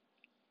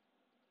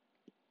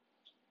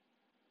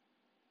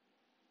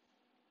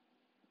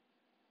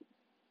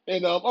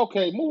 And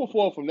okay, moving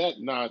forward from that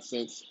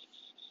nonsense.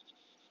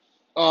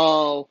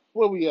 Where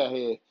we at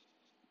here?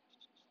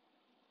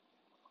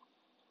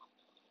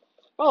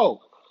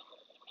 Oh,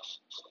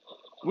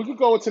 we could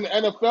go into the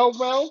NFL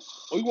realm,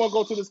 or you want to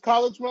go to this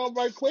college realm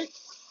right quick?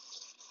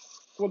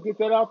 We'll get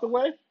that out the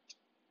way. I don't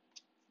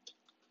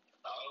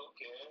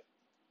care.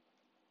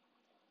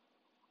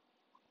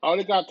 Oh,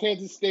 they got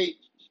Kansas State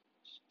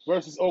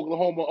versus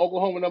Oklahoma.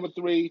 Oklahoma number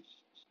 3.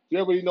 You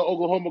already know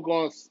Oklahoma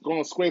going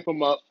to scrape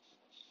them up.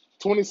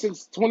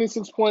 26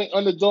 point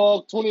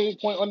underdog,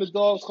 28-point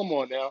underdogs. Come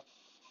on now.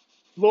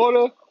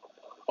 Florida,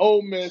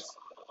 Ole Miss.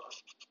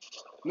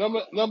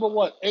 Number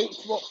what?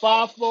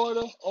 5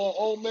 Florida or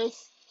Ole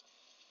Miss?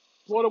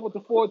 Florida with the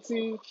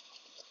 14.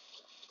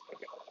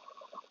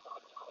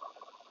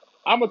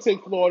 I'm gonna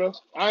take Florida.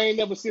 I ain't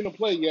never seen them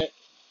play yet.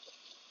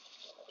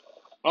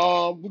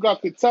 We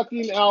got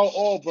Kentucky and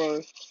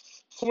Auburn.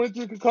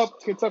 23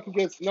 Kentucky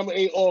against number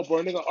 8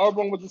 Auburn. They got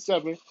Auburn with the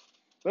 7.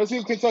 Let's see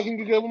if Kentucky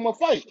can give them a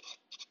fight.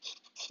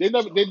 They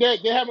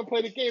haven't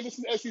played a game. This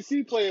is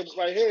SEC playing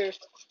right here.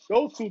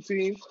 Those two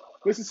teams.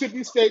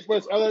 Mississippi State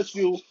versus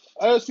LSU.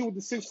 LSU with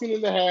the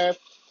 16.5.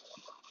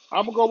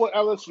 I'm gonna go with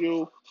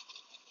LSU.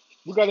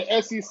 We got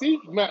an SEC.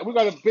 We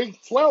got a Big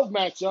 12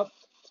 matchup.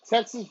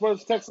 Texas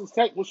versus Texas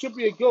Tech, which should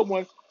be a good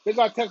one. They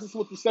got Texas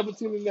with the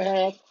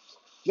 17.5.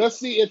 Let's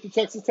see if the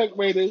Texas Tech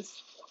Raiders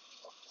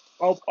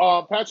of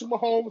Patrick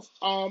Mahomes,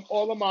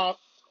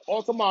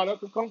 Automata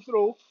could come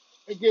through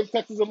and give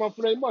Texas a run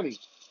for their money.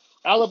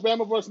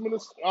 Alabama versus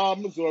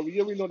Missouri.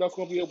 You already know that's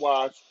going to be a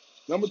wash.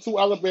 Number 2,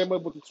 Alabama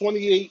with the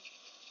 28.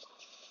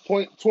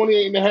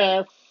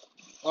 28.5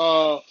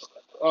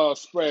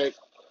 spread.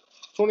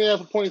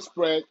 28.5 point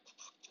spread.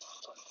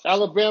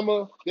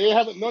 Alabama,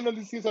 none of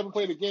these teams haven't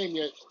played a game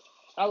yet.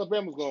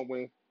 Alabama's gonna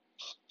win.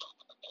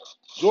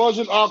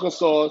 Georgia and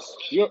Arkansas.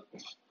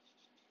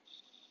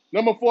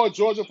 Number 4,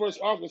 Georgia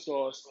versus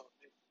Arkansas.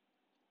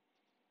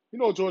 You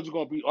know Georgia's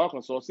gonna beat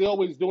Arkansas. They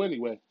always do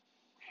anyway.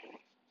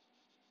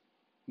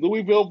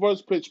 Louisville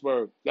versus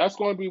Pittsburgh. That's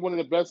going to be one of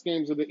the best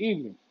games of the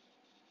evening.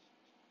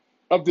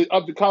 Of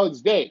the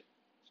college day.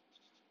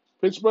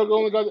 Pittsburgh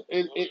only got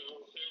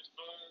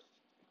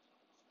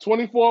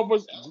 24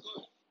 versus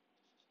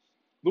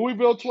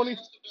Louisville 20.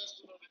 That's the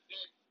best one of the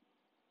day.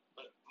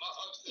 But my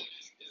upset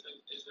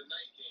is the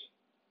night game.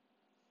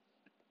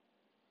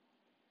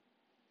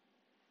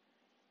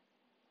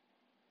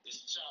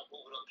 It's chop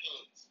over the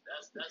Kings.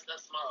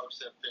 That's my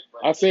upset pick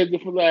right I saved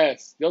it for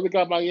last. They only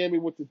got Miami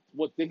with the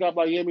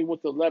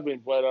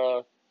 11, but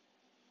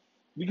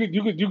you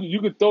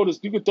could throw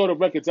the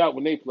records out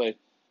when they play.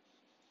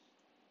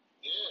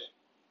 Yeah.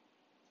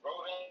 Throw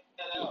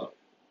that out.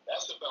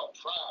 That's about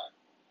pride.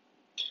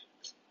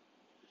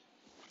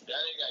 That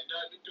ain't got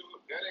nothing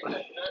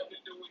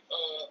to do with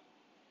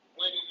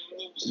winning and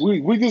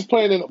losing. We just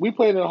playing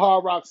in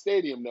Hard Rock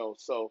Stadium though,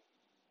 so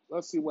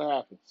let's see what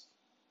happens.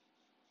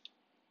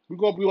 We're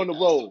gonna be on the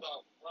road. That's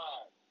about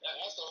pride.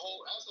 That's a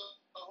whole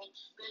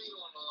state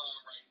on the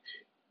line right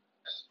there.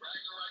 That's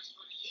bragging rights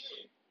for the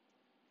year.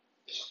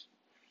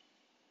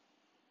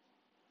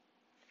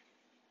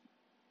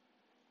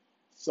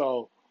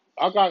 So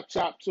I got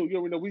Chop too. You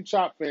already know we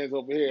Chop fans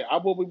over here. I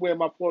will be wearing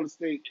my Florida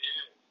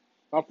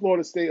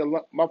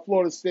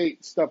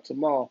State stuff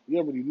tomorrow. You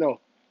already know.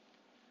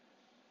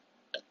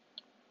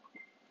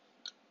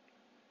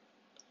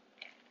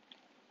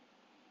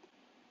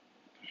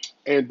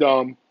 And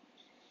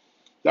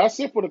that's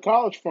it for the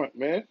college front,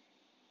 man.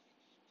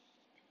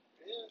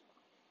 Yeah.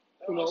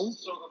 You know,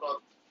 Let's talk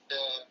about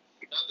that.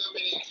 Not that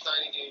many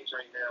exciting games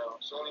right now.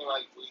 It's only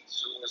like week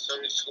 2, and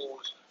certain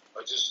schools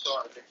are just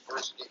starting their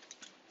first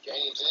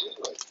games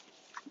anyway.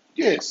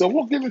 yeah. So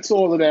we'll get into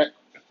all of that.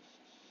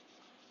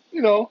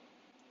 You know,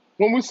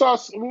 when it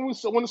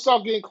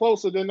start getting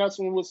closer, then that's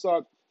when we'll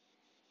start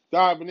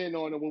diving in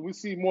on it. When we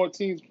see more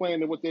teams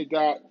playing than what they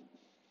got,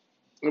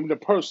 and the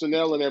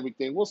personnel and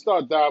everything, we'll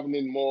start diving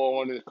in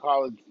more on the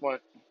college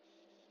front.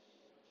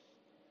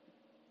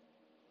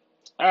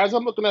 As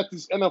I'm looking at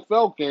these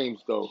NFL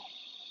games, though,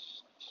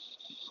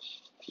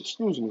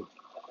 excuse me.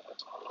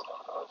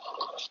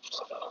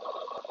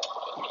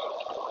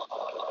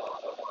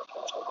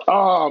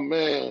 Oh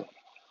man,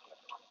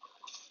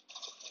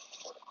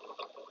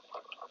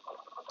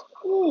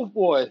 oh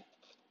boy,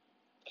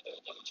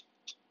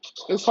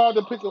 it's hard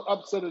to pick an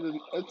upset of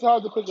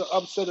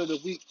the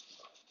week.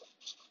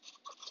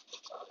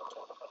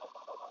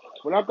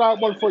 But I got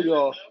one for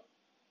y'all.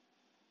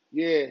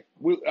 Yeah,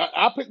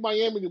 I picked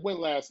Miami to win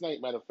last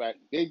night. Matter of fact,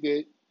 they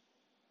did.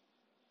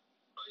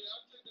 Oh, yeah, I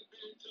took the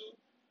beer too.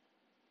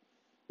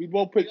 We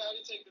both You picked.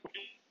 gotta take the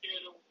beer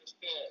with the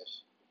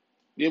stash.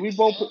 Yeah, we The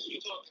both. stash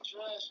was talking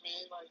trash,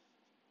 man. Like,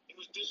 he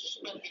was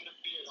disrespecting the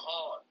beer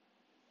hard.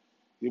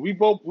 Yeah, we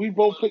both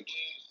Before the picked.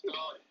 game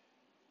started.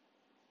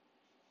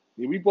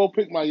 Yeah, we both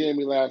picked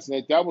Miami last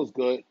night. That was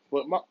good.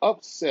 But my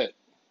upset.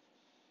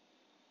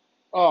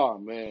 Oh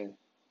man,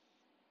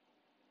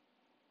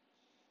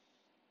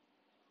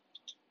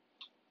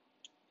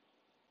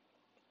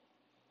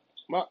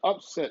 my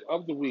upset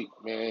of the week,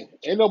 man.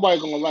 Ain't nobody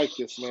gonna like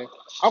this, man.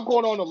 I'm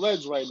going on the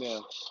ledge right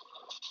now.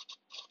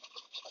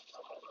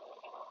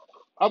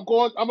 I'm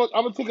going. I'm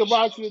gonna take a What's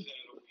your ride to the. upset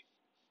of the week?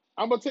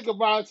 I'm gonna take a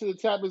ride to the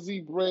Tappan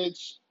Zee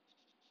Bridge,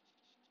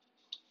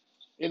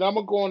 and I'm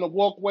gonna go on the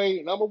walkway,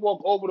 and I'm gonna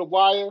walk over the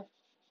wire,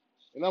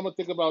 and I'm gonna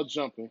think about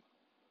jumping.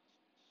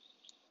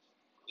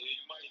 Yeah,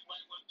 you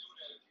might want to do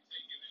that if you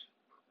take it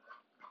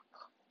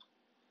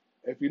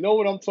in. If you know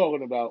what I'm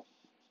talking about,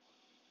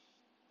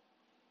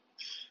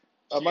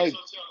 I Please might.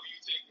 don't tell me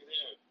you take it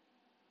in.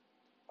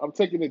 I'm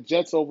taking the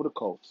Jets over the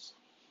Colts.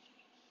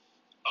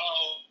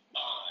 Oh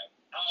my.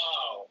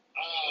 Ow.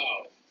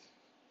 Ow.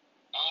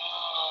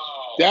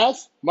 Ow.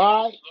 That's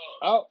my Look,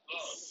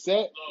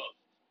 upset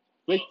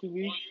before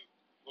victory. the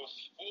game is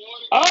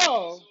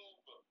Oh,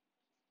 over,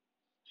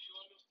 be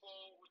on the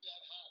phone with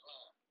that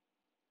hotline.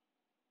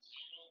 So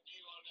you don't be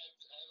on that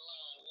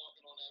line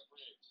walking on that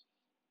bridge.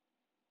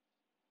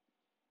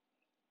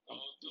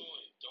 Don't do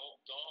it.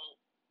 Don't.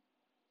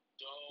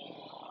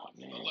 oh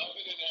man. 11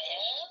 and a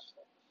half?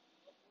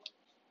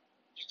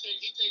 He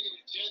taking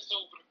the Jets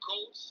over the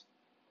Colts?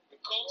 The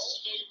Colts is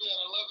favored at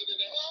 11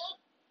 and a half?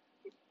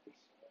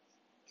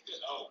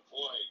 Oh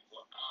boy.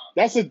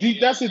 That's a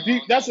deep. That's a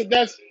deep.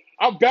 That's.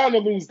 I'm bound to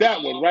lose I that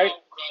don't one, right?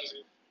 know,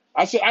 cousin.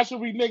 I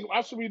should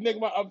renege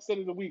my upset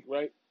of the week,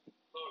 right?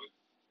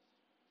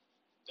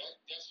 Look,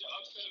 that's your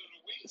upset of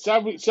the week.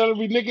 Shall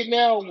we renege it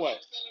now or For the what?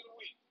 upset of the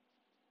week.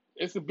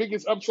 It's the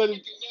biggest You upset.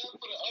 pick it now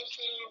for the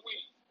upset of the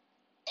week.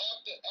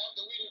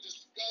 After we done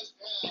discussed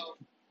how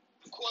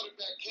the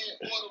quarterback can't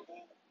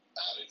audible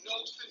out of no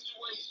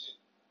situation,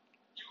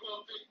 you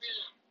gonna pick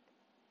them.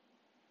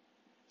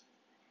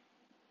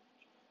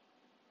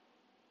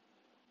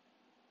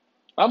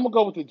 I'm gonna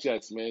go with the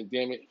Jets, man.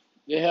 Damn it,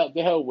 the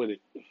hell with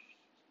it.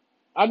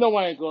 I know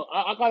I ain't going.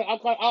 I know I'm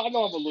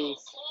gonna Show.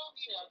 lose. Call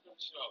me after the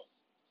show.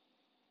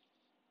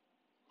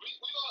 We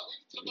can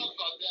talk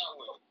about that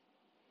one.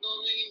 You know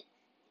what I mean?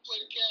 We play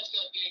the cash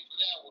out game for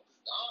that one.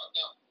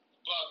 Now,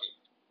 Bobby,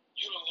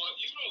 you done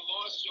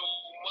lost your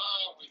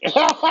mind with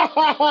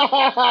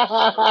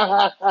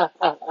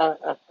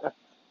that.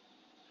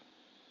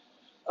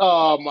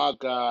 Oh my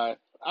God,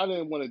 I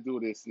didn't want to do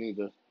this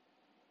neither.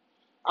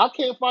 I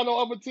can't find no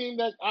other team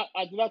that I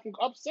can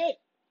upset.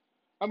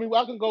 I mean,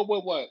 I can go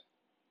with what?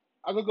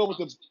 I can go with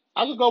the.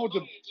 I can go with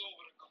the.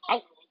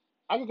 I,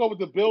 I can go with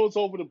the Bills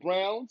over the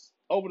Browns,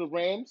 over the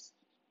Rams.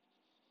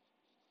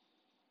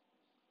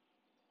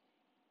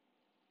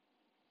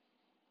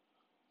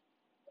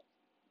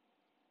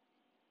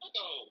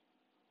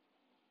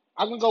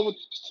 I can go with.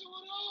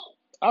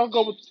 I can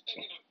go with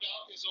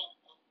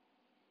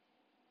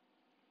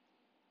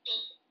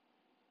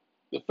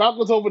the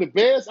Falcons over the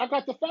Bears. I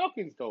got the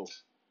Falcons though.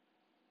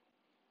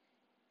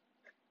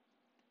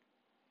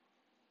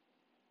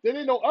 There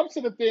ain't no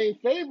upset if they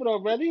ain't favored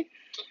already.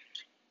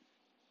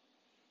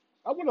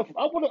 I wanna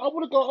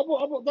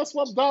go. That's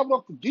why I'm diving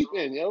off the deep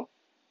end, yo.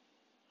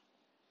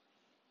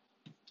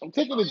 I'm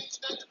taking the.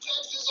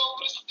 Texans over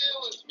the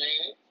Steelers,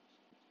 man.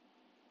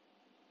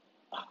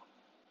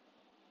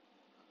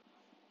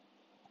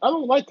 I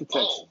don't like the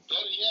Texans. Oh,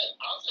 better yet,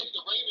 I'll take the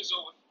Ravens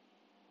over.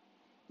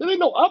 There ain't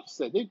no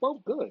upset. They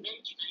both good. But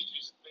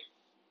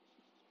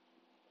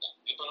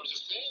I'm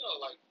just saying, though,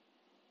 like,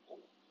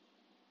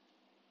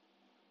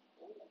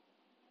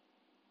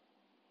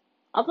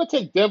 I could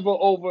take Denver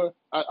over.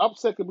 An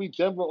upset could be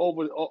Denver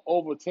over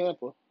Tampa. I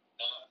don't know.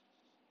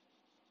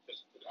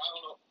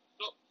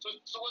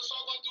 So what's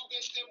all going to do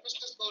against San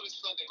Francisco this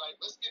Sunday? Like,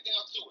 let's get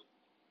down to it.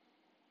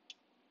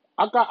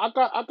 I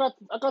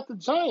got the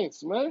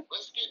Giants, man.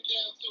 Let's get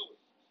down to it.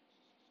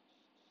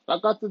 I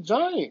got the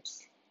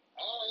Giants.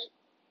 All right.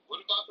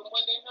 What about the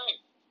Monday night?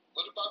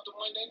 What about the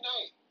Monday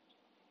night?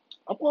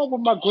 I'm going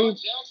with my green.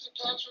 Jackson,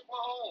 Patrick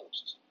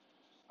Mahomes.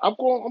 I'm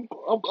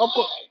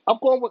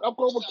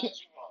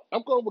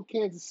going with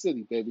Kansas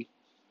City, baby.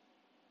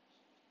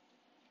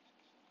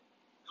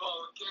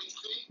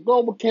 I'm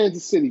going with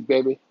Kansas City,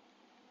 baby.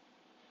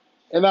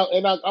 And I'm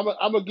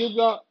gonna give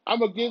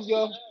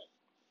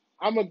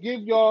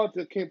y'all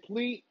the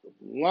complete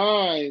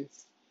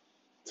lines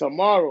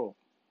tomorrow.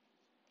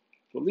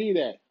 Believe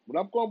that. But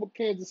I'm going with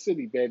Kansas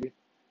City, baby.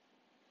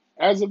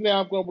 As of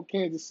now, I'm going with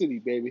Kansas City,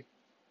 baby.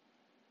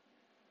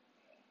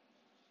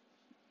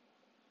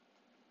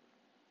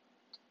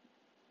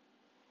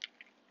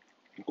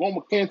 I'm going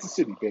with Kansas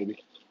City, baby.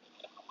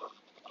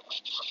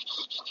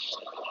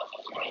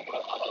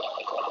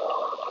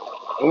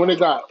 And when they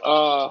got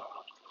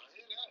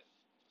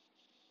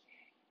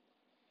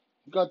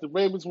you got the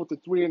Ravens with the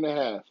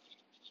 3.5.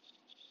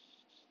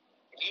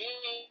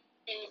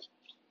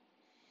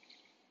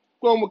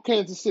 Going with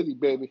Kansas City,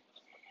 baby.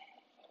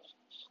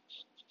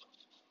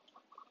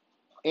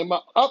 And my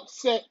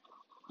upset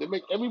to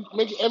make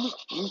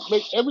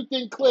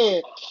everything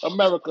clear,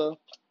 America.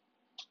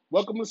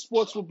 Welcome to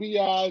Sports with BI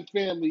and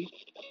family,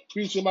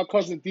 featuring my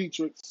cousin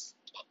Dietrich.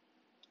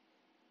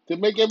 To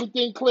make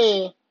everything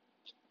clear,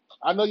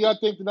 I know y'all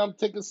think that I'm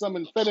taking some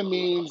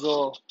amphetamines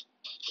or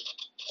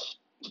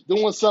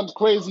doing some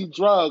crazy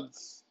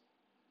drugs,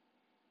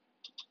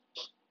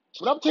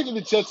 but I'm taking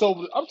the Jets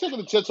over. I'm taking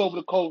the Jets over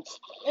the Colts.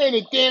 Ain't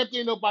a damn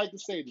thing nobody can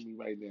say to me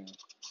right now.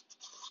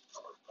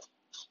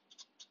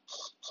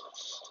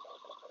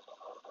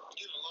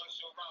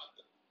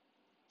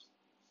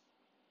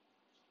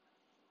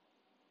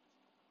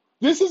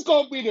 This is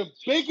gonna be the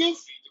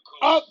biggest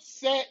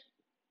upset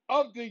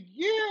of the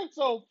year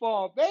so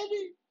far,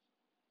 baby.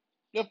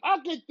 If I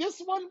get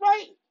this one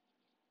right,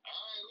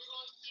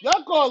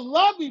 y'all gonna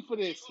love me for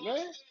this,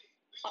 man.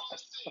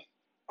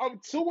 I'm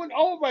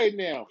 2-0 right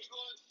now.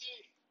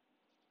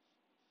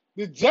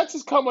 The Jets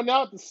is coming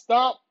out to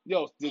stop.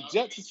 The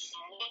Jets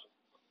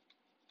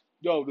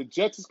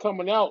is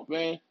coming out,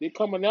 man. They're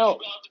coming out.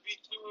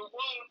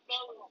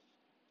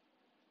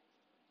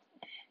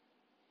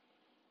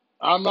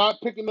 I'm not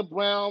picking the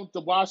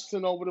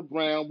Washington over the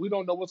Browns. We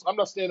don't know I'm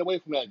not staying away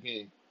from that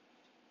game.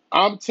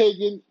 I'm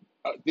taking.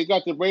 They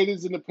got the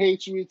Raiders and the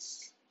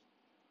Patriots.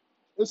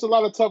 It's a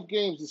lot of tough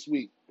games this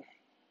week.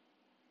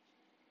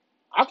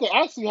 I can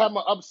actually have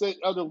my upset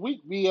of the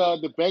week be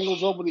the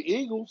Bengals over the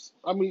Eagles.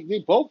 I mean, they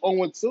both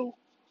 0-2.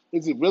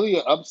 Is it really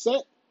an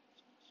upset?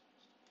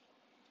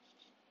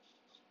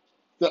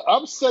 The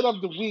upset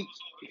of the week,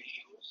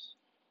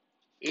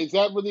 is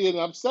that really an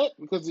upset?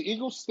 Because the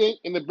Eagles stink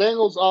and the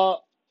Bengals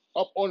are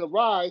up on the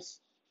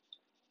rise.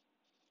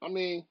 I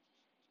mean,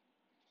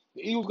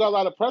 the Eagles got a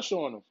lot of pressure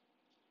on them.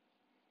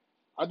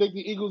 I think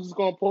the Eagles is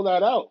going to pull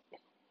that out.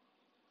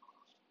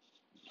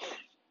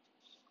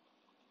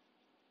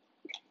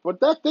 But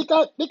they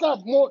got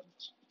more.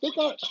 They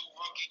got.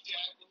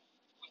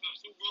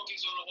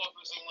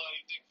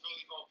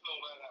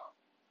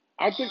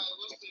 I think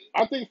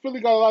Philly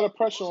got a lot of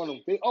pressure on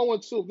them. They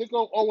 0-2. They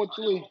go 0-3. I got more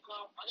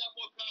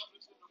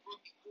confidence in the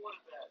rookie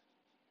quarterback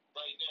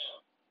right now.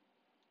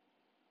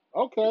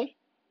 Okay.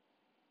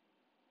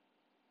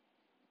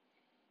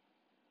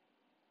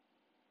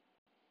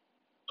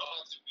 Don't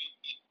have to be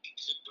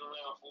sitting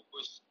around for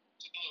push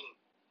team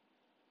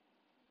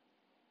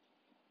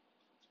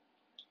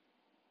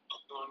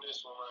doing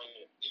this one right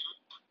here.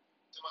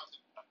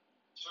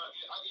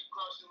 I get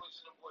Carson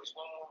Wentz and the boys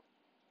one more.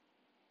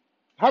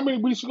 How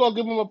many weeks you gonna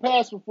give them a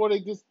pass before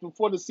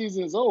the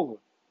season is over?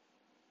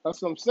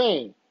 That's what I'm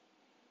saying.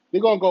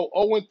 They're gonna go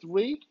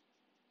 0-3.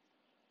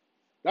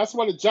 That's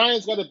why the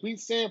Giants got to beat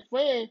San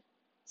Fran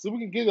so we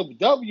can get a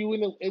W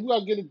and we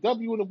gotta get a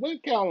W in the win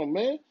column,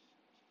 man.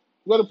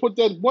 We gotta put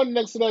that one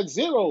next to that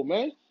 0,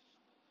 man.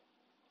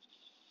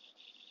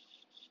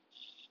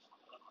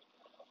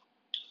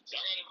 So I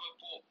gotta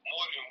put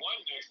more than one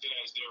next to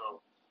that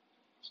 0.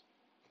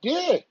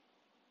 Yeah.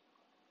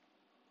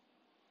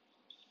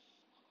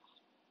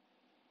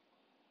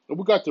 And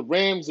we got the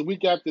Rams the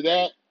week after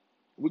that.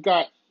 We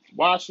got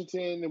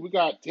Washington and we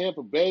got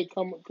Tampa Bay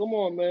coming. Come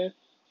on, man.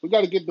 We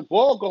got to get the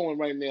ball going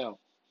right now.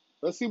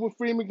 Let's see what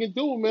Freeman can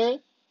do, man.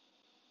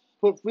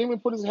 Put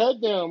his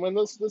head down, man.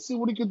 Let's see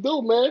what he can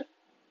do, man.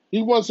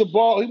 He wants the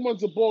ball. He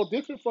wants the ball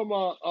different from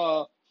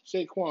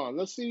Saquon.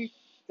 Let's see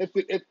if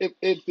the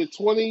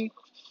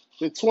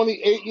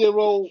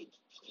 28-year-old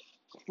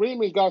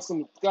Freeman got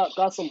some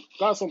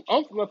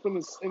umph left in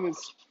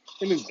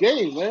his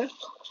game, man.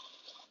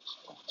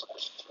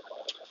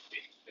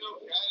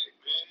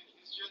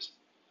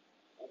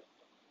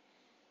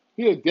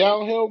 He a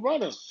downhill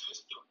runner. It's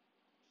just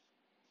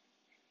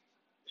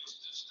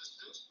the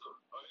system.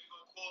 Are they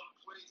gonna call the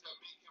plays that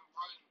make him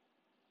run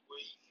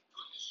where he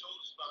put his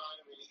shoulders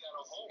behind him and he got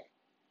a hole?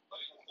 Are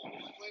they gonna call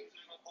those plays?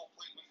 They're gonna call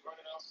plays when he's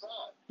running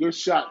outside. Good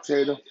shot,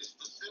 Tatum. It's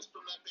the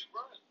system that they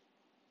run.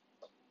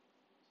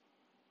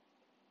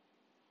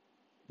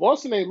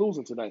 Boston ain't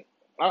losing tonight.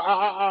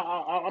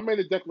 I made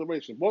a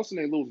declaration.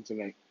 Boston ain't losing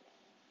tonight.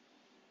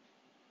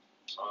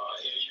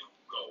 Here you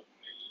go,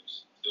 man.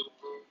 Still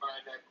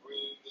buying that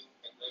green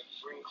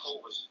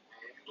covers.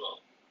 Here you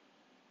go.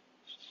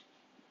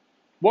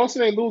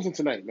 Boston ain't losing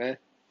tonight, man.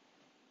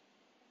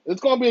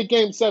 It's gonna be a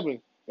game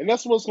 7, and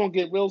that's what's gonna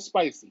get real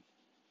spicy.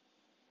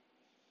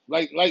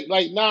 Like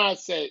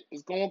Nas said,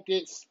 it's gonna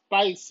get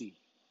spicy.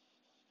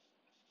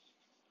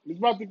 It's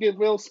about to get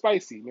real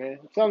spicy, man.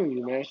 I'm telling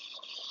you, man.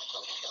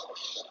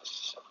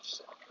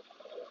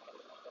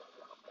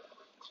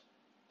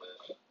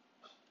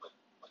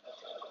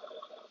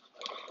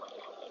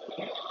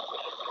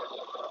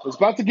 It's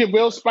about to get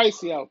real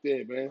spicy out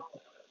there, man.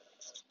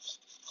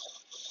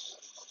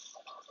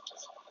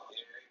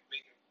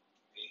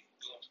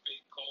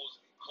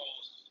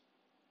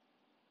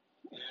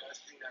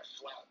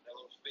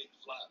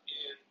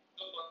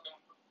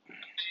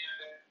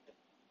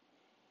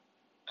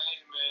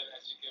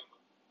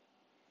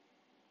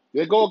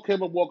 There go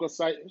Kemba Walker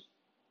sighting.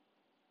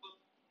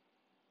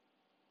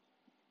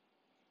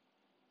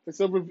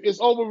 It's over.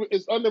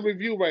 It's under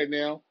review right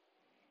now.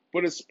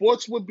 But it's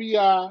Sports with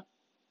Bi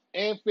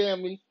and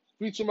Family,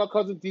 featuring my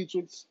cousin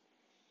Dietrich.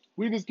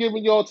 We just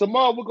giving y'all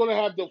tomorrow. We're gonna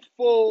have the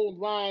full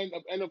line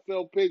of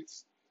NFL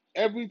picks,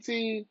 every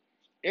team,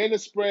 and the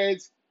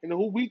spreads, and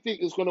who we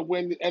think is gonna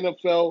win the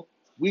NFL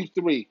Week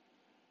 3.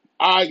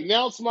 I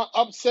announce my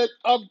upset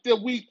of the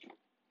week: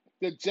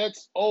 the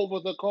Jets over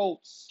the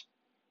Colts.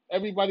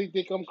 Everybody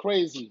think I'm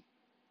crazy,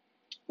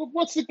 but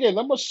once again,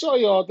 I'm gonna show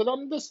y'all that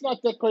I'm just not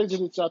that crazy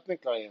that y'all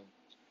think I am,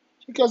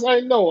 because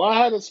I know I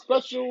had a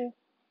special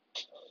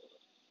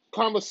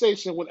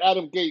conversation with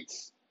Adam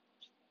Gates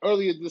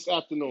earlier this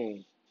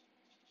afternoon.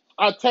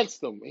 I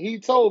texted him. He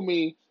told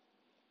me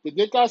that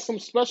they got some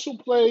special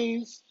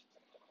plays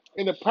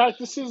and the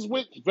practices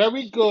went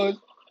very good,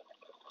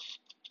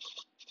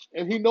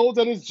 and he knows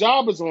that his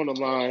job is on the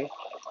line.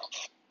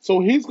 So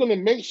he's going to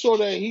make sure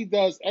that he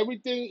does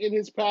everything in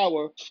his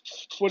power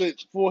for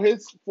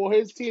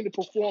his team to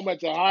perform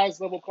at the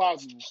highest level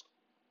possible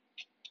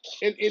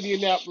in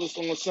Indianapolis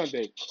on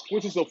Sunday,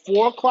 which is a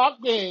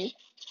 4:00 game.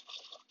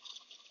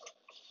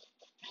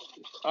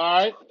 All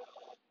right.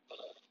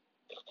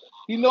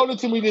 He noted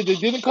to me that they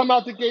didn't come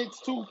out the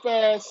gates too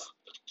fast.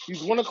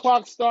 These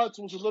 1:00 starts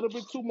was a little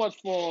bit too much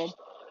for him.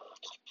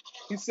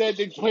 He said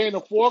they're playing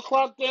a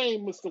 4:00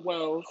 game, Mr.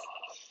 Wells.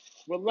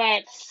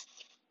 Relax.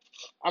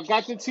 I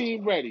got the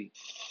team ready.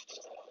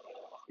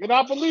 And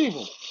I believe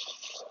him.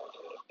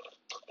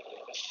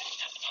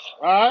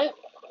 All right?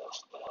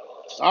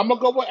 I'm going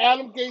to go with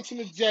Adam Gates and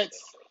the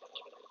Jets.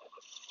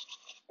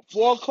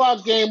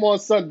 4:00 game on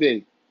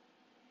Sunday.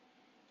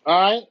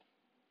 All right?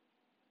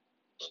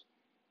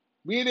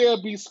 Be there,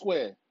 be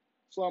square.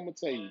 That's what I'm going to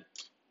tell you.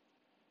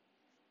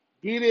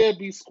 Be there,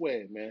 be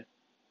square, man.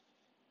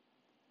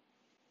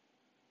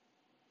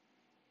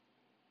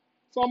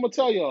 So I'm going to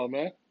tell y'all,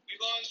 man. We're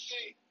going to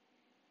see.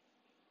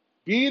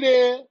 Be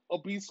there or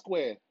be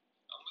square. I'm going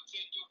to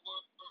take your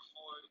word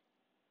for it,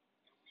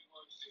 and we're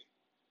going to see.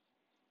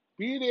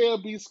 Be there or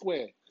be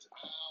square.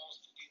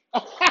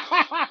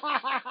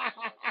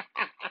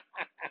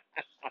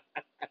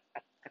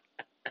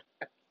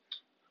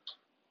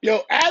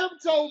 Yo, Adam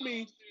told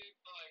me.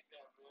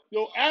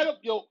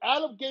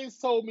 Adam Gates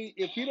told me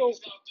if he don't.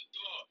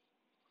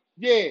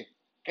 Yeah,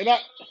 and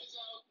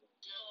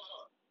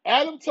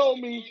Adam told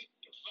me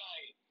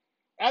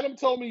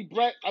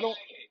Brett. I don't.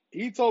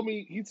 He told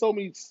me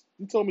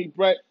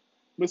Brett,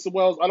 Mr.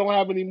 Wells. I don't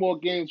have any more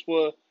games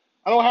for.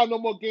 I don't have no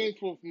more games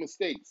for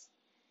mistakes.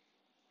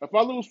 If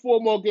I lose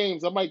 4 more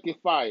games, I might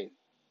get fired.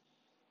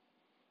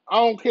 I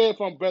don't care if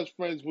I'm best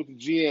friends with the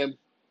GM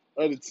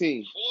of the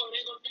team.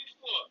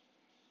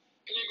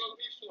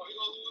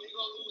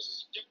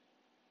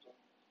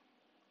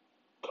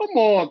 Come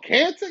on,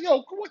 Cantor.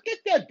 Yo, come on, get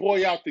that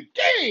boy out the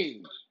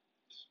game.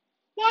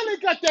 Why they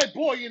got that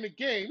boy in the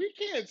game? He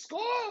can't score.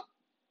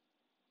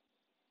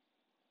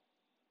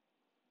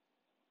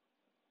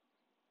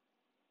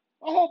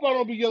 I hope I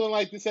don't be yelling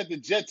like this at the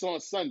Jets on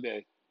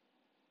Sunday.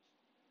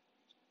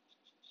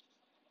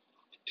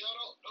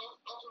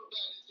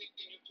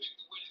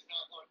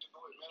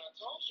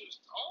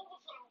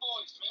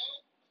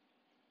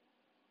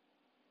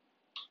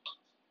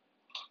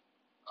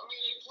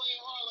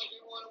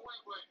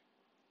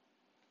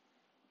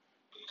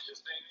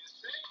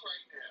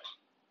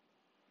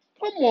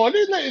 Come on,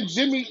 they letting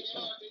Jimmy.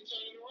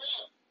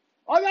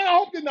 I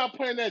hope they're not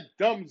playing that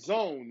dumb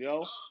zone,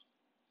 yo.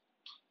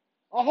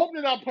 I hope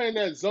they're not playing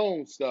that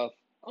zone stuff.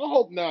 I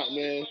hope not,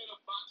 man.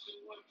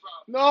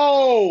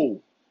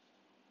 No.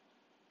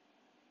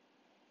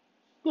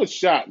 Good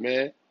shot,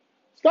 man.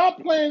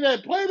 Stop playing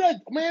that. Play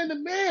that man to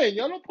man.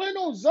 Y'all don't play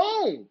no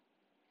zone.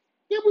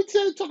 Didn't we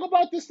talk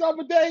about this the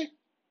other day?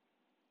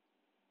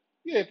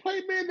 Yeah,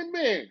 play man to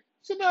man.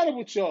 What's the matter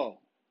with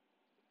y'all?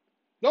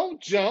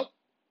 Don't jump.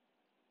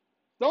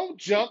 Don't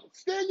jump.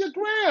 Stand your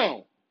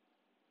ground.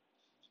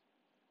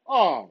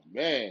 Oh,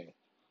 man.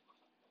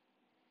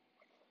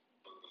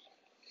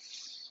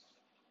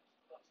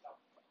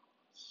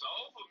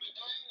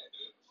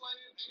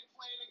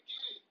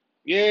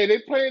 Yeah, they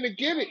playing to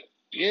get it.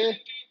 Yeah.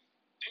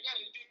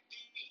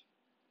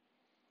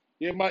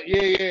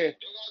 Yeah.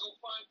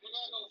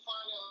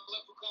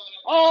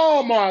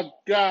 Oh my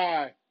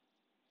God.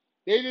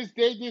 They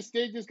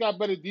just got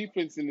better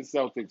defense than the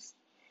Celtics.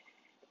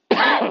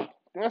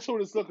 That's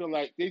what it's looking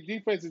like. Their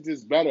defense is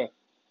just better.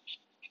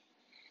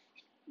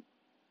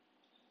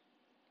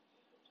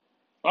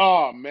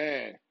 Oh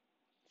man.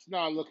 It's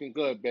not looking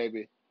good,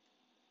 baby.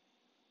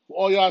 For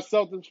all y'all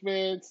Celtics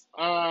fans,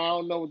 I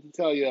don't know what to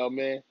tell y'all,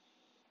 man.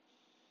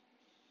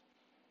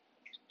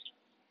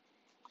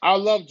 I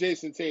love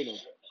Jason Tatum.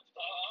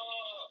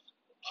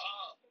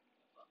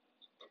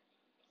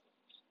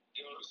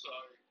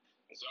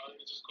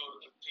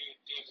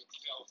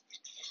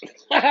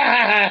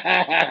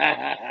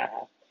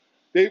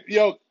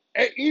 Yo,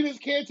 Enos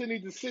Cantor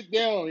need to sit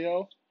down,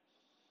 yo.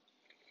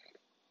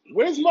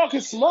 Where's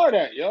Marcus Smart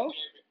at, yo?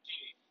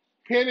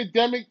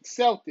 Pandemic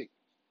Celtic.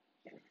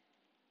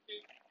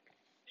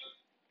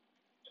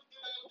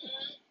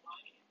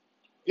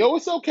 Yo,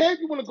 it's okay if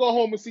you want to go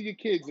home and see your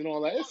kids and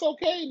all that. It's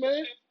okay,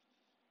 man.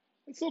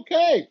 It's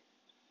okay.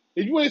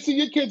 If you want to see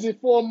your kids in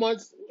 4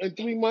 months and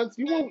 3 months,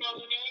 you want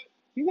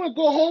to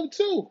go home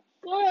too.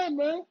 Go ahead,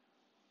 man.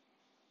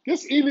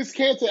 Get Enos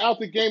Cantor out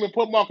the game and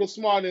put Marcus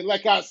Smart in,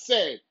 like I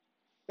said.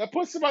 Now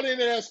put somebody in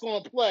there that's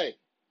going to play.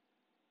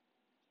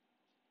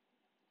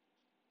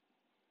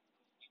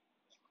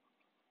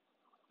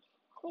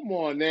 Come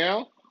on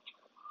now.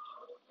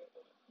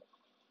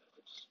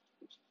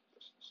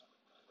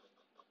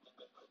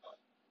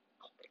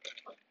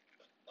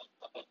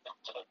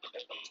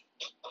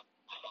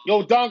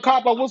 Yo, Don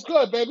Copper, what's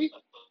good, baby?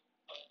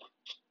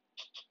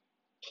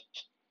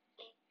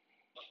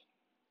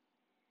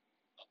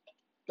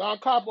 Don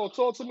Copper,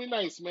 talk to me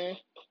nice, man.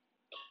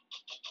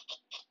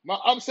 My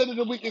upset of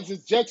the week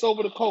is Jets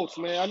over the Colts,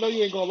 man. I know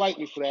you ain't going to like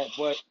me for that,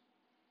 but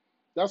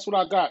that's what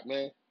I got,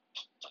 man.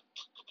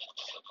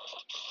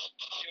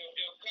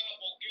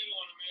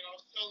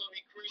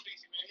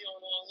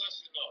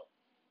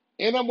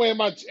 And I'm wearing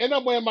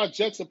my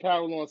Jets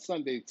apparel on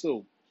Sunday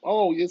too.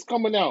 Oh, it's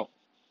coming out.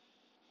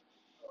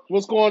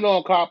 What's going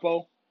on,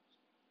 Capo?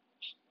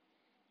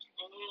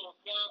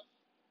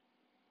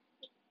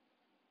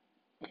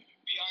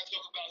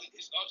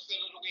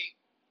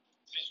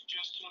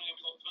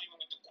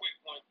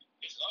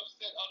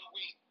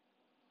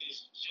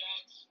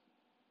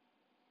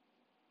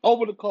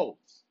 Over the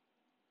Colts.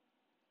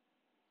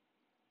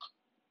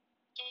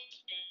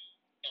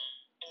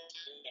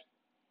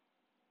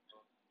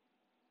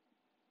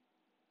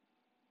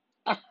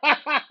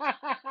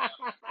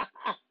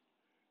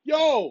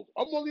 Yo,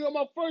 I'm only on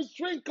my first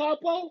drink,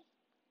 Capo.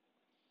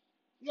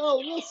 Yo,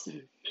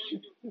 listen.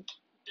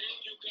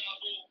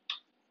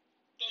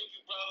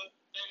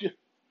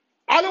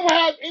 I don't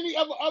have any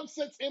other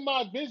upsets in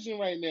my vision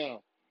right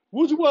now.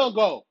 Where'd you want to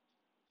go?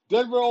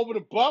 Denver over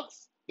the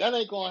Bucks? That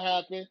ain't gonna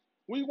happen.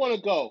 Where you want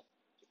to go?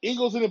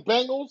 Eagles and the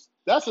Bengals?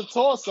 That's a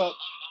toss up.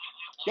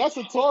 That's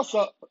a toss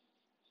up.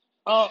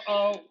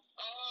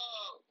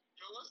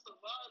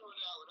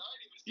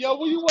 Yo,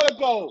 where you want to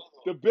go?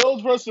 The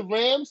Bills versus the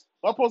Rams?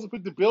 I'm supposed to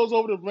pick the Bills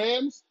over the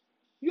Rams?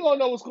 You don't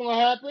know what's gonna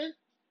happen.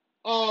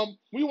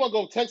 We want to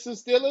go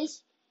Texas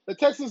Steelers. The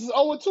Texans is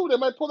 0-2. They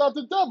might pull out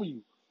the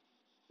W.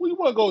 Where you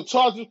want to go?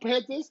 Chargers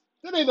Panthers?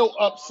 That ain't no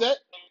upset.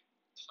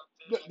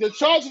 The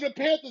Chargers and the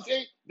Panthers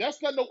ain't.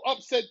 That's not no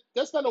upset.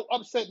 That's not no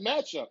upset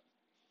matchup.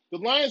 The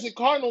Lions and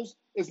Cardinals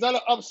is not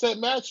an upset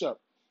matchup.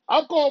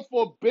 I'm going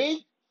for big.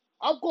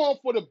 I'm going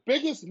for the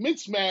biggest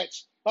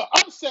mismatch. An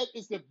upset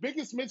is the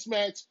biggest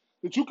mismatch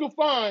that you can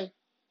find.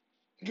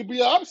 It could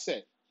be an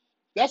upset.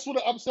 That's what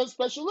an upset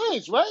special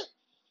is, right?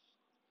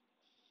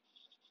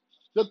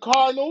 The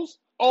Cardinals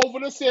over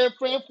the San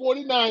Fran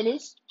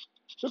 49ers.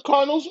 The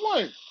Cardinals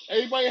won.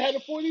 Everybody had the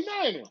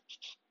 49ers.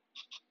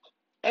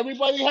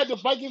 Everybody had the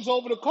Vikings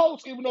over the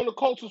Colts, even though the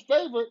Colts was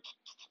favored,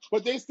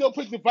 but they still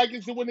picked the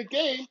Vikings to win the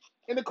game,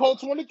 and the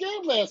Colts won the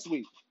game last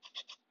week.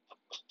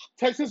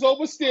 Texans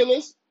over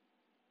Steelers.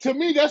 To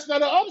me, that's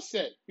not an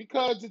upset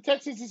because the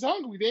Texans is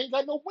hungry. They ain't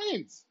got no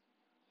wins.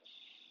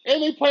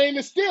 And they playing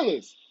the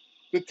Steelers.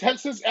 The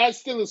Texans at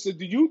Steelers. So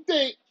do you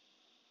think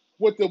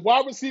with the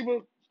wide receiver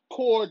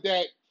core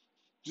that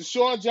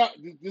Deshaun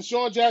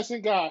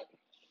Jackson got,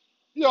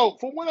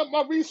 from one of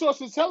my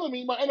resources telling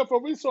me, my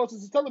NFL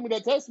resources is telling me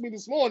that texted me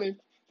this morning,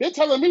 they're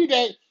telling me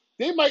that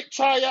they might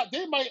try out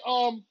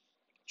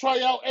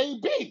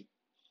AB.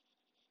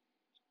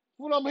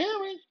 What I'm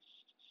hearing,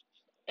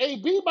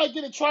 AB might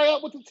get a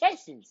tryout with the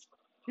Texans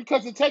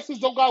because the Texans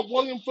don't got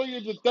William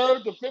Hilliard the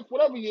third, the fifth,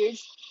 whatever he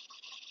is.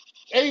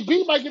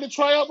 AB might get a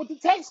tryout with the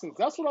Texans.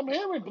 That's what I'm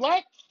hearing,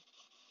 Black.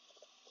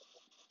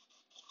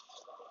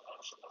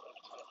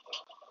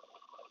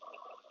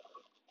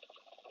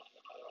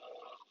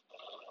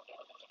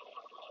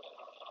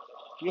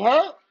 You heard? I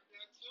mean,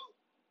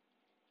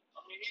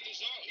 he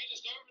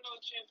deserved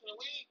another chance in the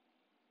league.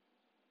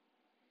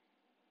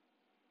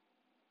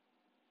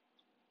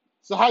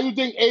 So how you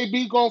think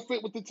AB gonna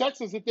fit with the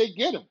Texans if they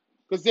get him?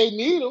 Because they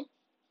need him.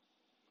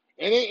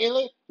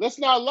 And let's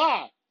not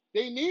lie,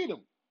 they need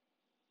him.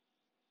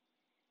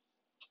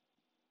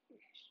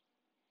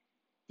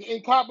 The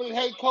incompetent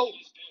head coach.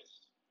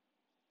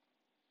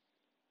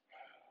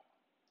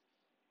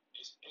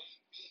 Is AB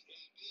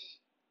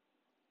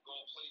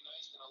gonna play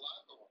nice in the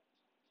locker room?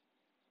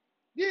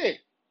 Yeah,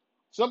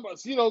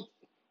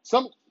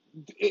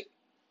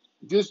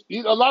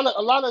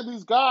 a lot of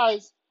these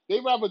guys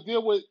they rather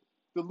deal with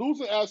the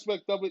losing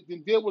aspect of it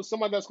than deal with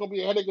somebody that's gonna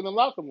be a headache in the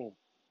locker room.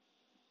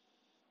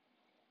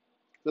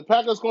 The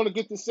Packers going to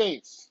get the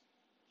Saints.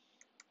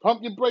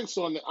 Pump your brakes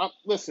on it.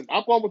 Listen,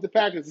 I'm going with the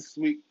Packers this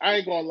week. I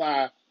ain't gonna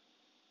lie.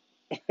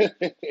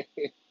 I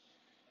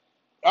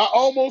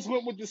almost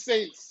went with the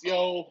Saints, yo.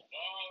 No.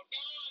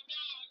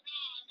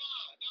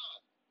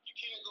 You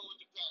can't go with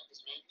the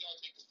Packers, man. You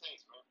gotta take the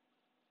Saints, man.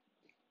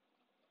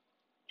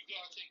 You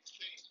gotta take the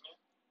Saints, man.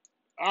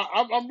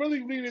 I'm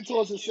really leaning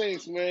towards the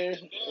Saints, man.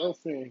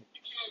 Let's see. You can't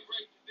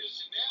break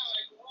tradition now.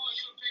 Like, come on,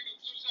 you pick them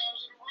 2 times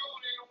in a row,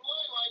 they don't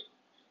win. Like,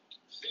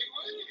 stay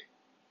with it.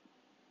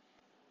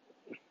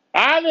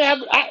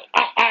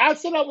 I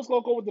said I was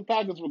gonna go with the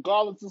Packers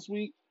regardless this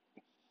week,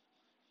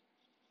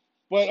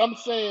 but I'm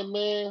saying,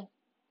 man,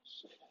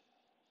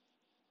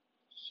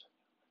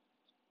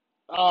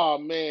 oh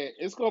man,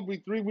 it's gonna be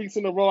 3 weeks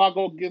in a row. I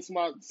go against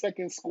my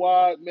second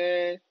squad,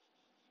 man.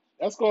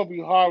 That's gonna be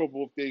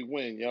horrible if they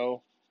win,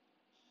 yo.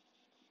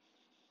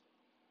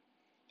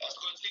 That's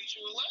gonna teach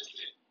you a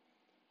lesson.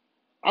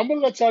 I'm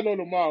gonna let y'all know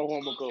tomorrow who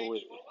I'm gonna go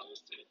with.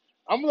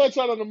 I'm gonna let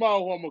y'all know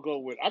tomorrow who I'm gonna go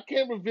with. I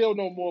can't reveal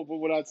no more for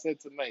what I said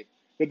tonight,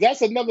 because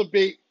that's another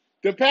big.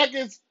 The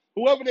Packers,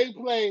 whoever they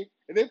play,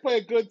 and they play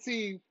a good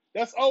team,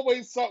 that's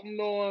always something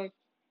on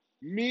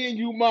me and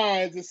you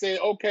minds and say,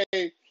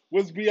 okay,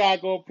 what's BI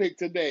gonna pick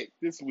today,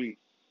 this week?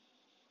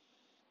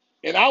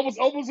 And I was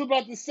almost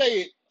about to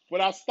say it, but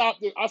I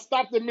stopped it. I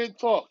stopped it mid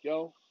talk,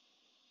 yo.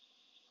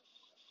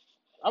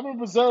 I'm gonna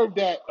reserve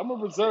that.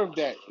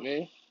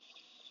 Man.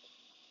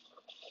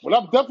 But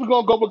I'm definitely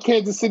gonna go with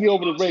Kansas City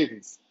over the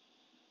Ravens.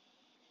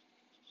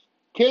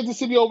 Kansas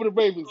City over the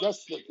Ravens.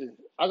 That's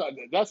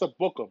a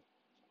book 'em.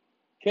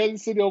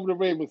 Kansas City over the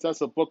Ravens.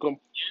 That's a book 'em.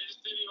 Kansas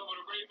City over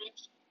the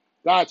Ravens.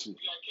 Got you.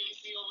 You got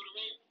KC over the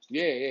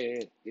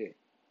Ravens. Yeah.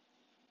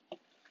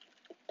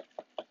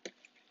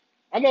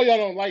 I know y'all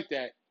don't like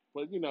that,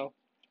 but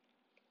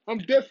I'm different. What you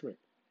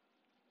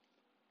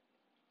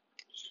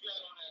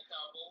got on that,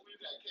 Cowboy? You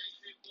got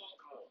KC,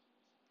 Baltimore.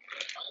 I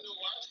know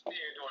I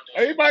stand on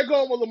that. Everybody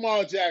going with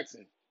Lamar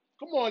Jackson.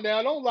 Come on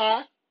now, don't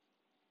lie.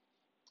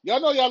 Y'all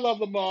know y'all love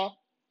Lamar.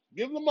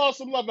 Give Lamar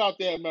some love out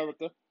there,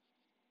 America.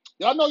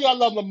 Y'all know y'all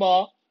love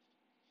Lamar.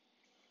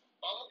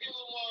 I don't give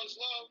Lamar his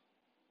love,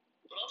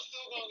 but I'm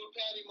still going with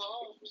Patty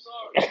Mahomes. I'm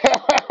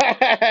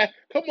sorry.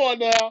 Come on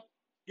now.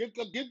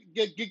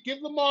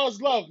 Give Lamar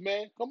his love,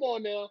 man. Come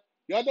on now.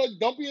 Y'all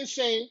don't be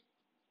ashamed.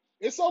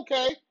 It's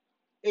okay.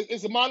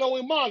 It's a mano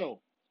a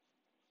mano.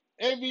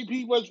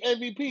 MVP versus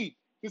MVP.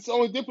 It's the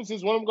only difference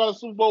is one of them got a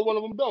Super Bowl, one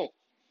of them don't.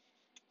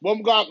 One of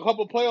them got a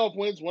couple playoff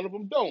wins, one of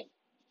them don't.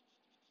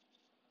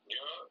 Yeah,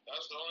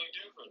 that's the only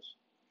difference.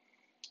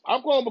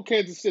 I'm going with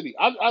Kansas City.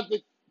 I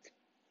think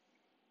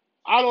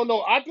I don't know.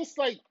 I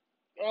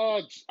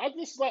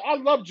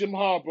love Jim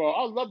Harbaugh.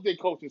 I love their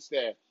coaching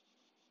staff.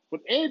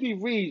 But Andy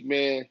Reid,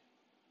 man,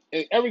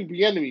 and Eric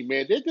Bieniemy,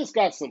 man, they just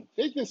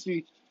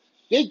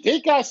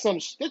They got some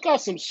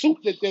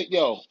soup that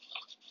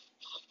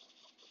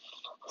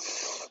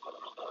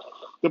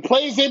the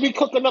plays they be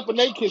cooking up in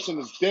their kitchen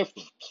is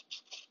different.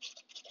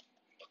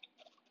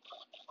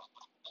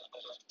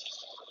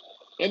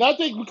 And I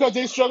think because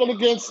they struggled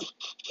against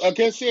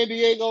San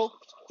Diego,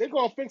 they're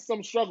gonna fix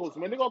some struggles,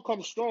 man. They're gonna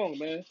come strong,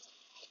 man.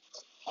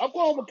 I'm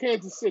going with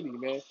Kansas City,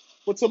 man.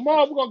 But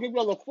tomorrow we're gonna give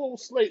y'all a full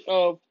slate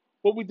of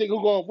what we think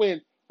who's gonna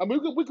win. I mean,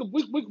 we could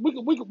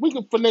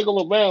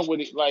finagle around with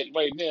it like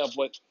right now,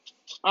 but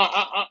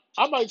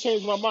I might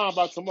change my mind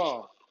by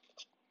tomorrow.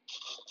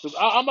 Cause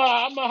I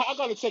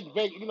gotta check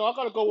Vegas. You know, I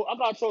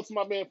gotta talk to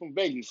my man from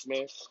Vegas,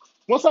 man.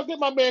 Once I get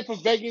my man from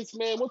Vegas,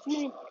 man. Once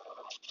we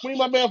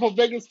my man from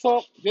Vegas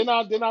talk, then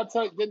I'm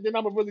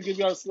gonna really give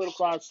y'all a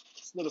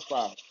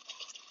solidified.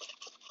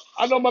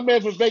 I know my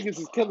man from Vegas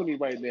is killing me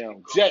right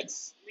now.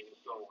 Jets.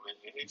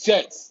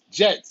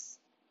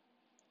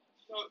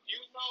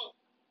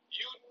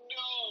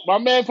 My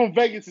man from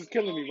Vegas is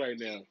killing me right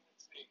now.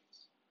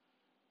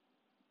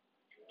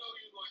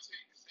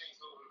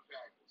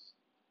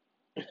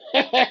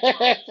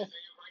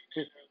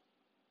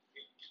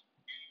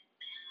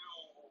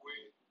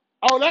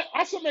 Oh,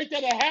 I should make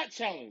that a hat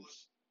challenge.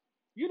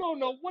 You don't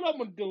know what I'm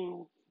gonna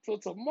do till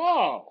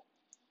tomorrow.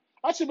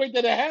 I should make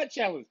that a hat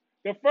challenge.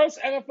 The first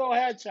NFL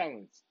hat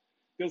challenge.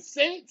 The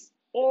Saints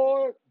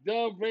or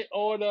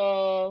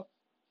the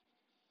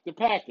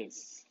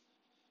Packers.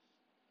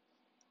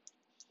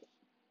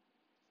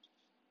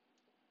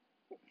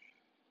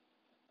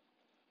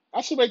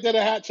 I should make that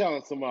a hat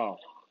challenge tomorrow.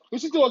 We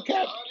should do a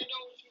cap.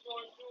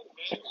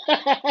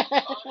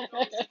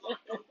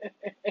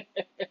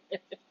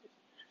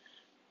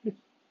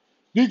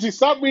 DJ,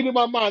 stop reading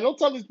my mind. Don't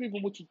tell these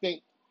people what you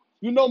think.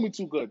 You know me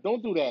too good.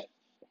 Don't do that.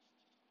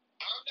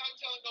 I'm not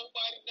telling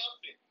nobody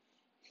nothing.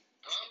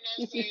 I'm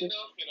not saying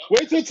nothing.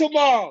 Wait till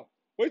tomorrow.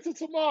 Wait till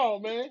tomorrow,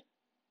 man.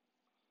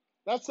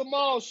 That's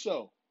tomorrow's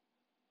show.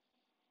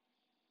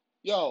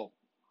 Yo,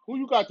 who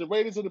you got, the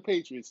Raiders or the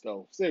Patriots,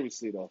 though?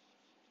 Seriously, though.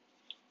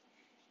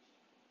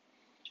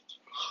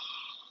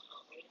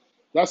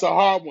 That's a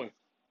hard one.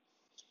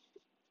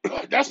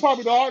 That's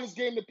probably the hardest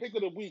game to pick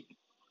of the week.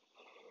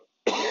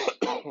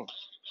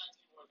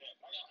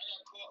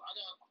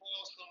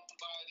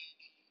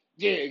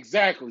 Yeah,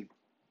 exactly.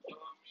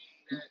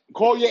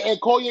 Call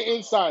your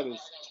insiders.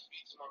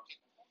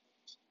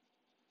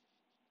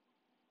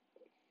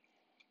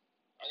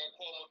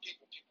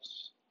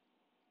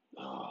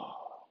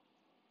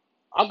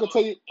 I can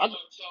tell you.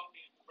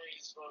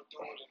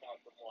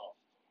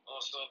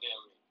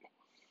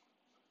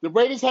 The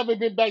Raiders haven't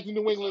been back to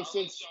New England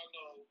since.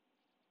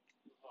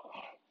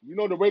 You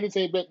know the Raiders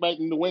ain't been back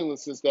in New England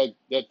since that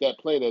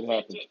play that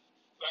happened.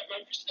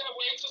 Like you said,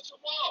 wait till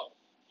tomorrow.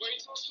 Wait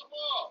till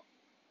tomorrow.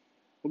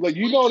 Look,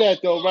 you know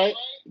that though, right?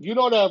 You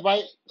know that,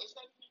 right? Let's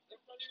not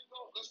even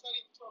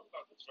talk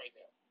about this right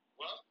now.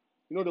 What?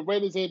 You know the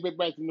Raiders ain't been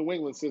back to New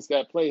England since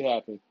that play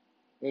happened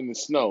in the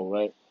snow,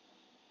 right?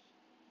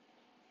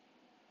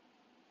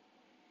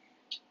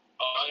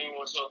 I didn't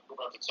want to talk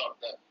about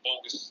that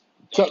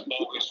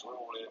bogus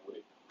rule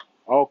anyway.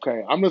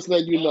 Okay, I'm just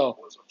letting you know.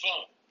 That was a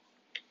phone.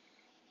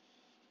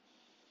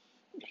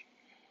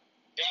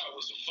 That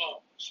was a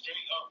phone. Straight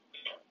up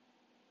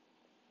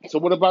there. So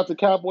what about the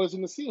Cowboys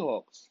and the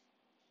Seahawks?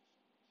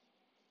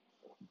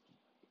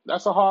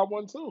 That's a hard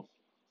one too.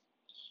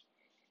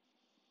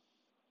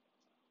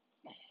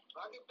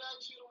 I'll get back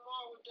to you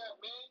tomorrow with that,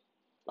 man.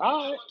 All I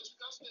right. want to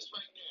discuss this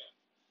right now.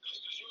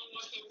 Because you don't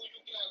want to say who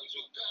you got with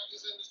your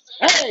Packers in the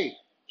South. Hey!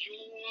 You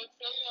don't want to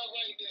say that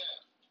right now.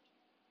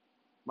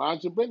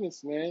 Mind your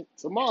business, man.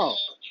 Tomorrow. Yeah.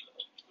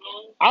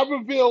 I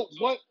reveal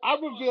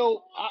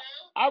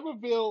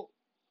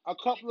a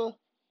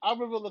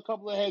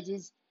couple of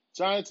hedges.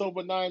 Giants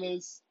over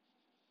Niners.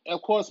 And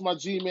of course my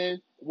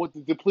G-Men with the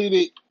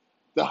depleted,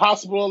 the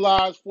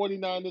hospitalized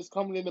 49ers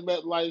coming into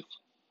MetLife.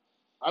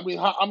 I mean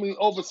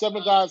over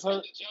 7 guys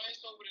hurt. The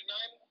Giants over the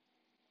Niners?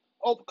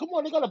 Oh, come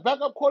on, they got a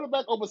backup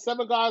quarterback over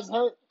 7 guys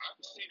hurt. I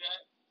can see that.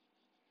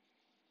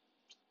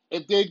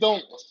 If they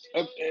don't,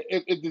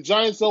 if the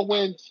Giants don't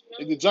win,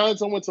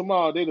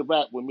 tomorrow, they the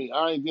wrap with me.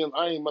 I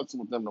ain't messing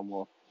with them no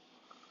more.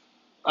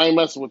 I ain't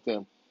messing with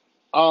them.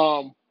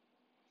 And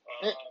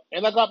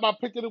I got my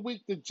pick of the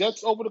week: the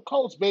Jets over the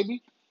Colts,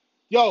 baby.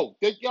 Yo,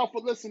 thank y'all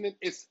for listening.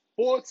 It's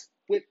Sports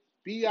with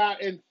BI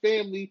and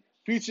Family,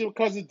 featuring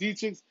cousin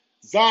Dietrich,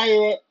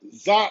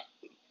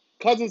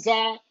 cousin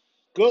Zai.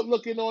 Good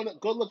looking on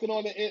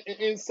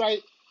the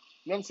insight.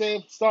 You know what I'm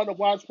saying? Starting to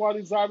watch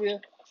party, Zaria.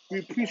 We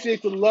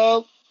appreciate the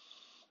love.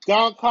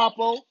 Don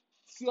Capo.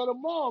 See you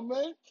tomorrow,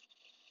 man.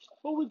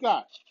 Who we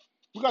got?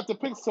 We got the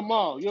picks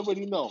tomorrow. You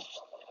already know.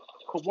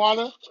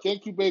 Kawana,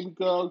 thank you, baby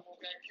girl.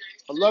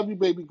 I love you,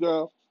 baby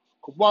girl.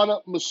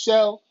 Kawana,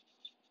 Michelle.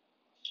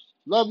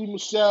 Love you,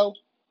 Michelle.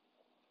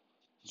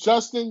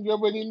 Justin, you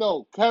already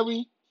know.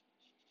 Kerry,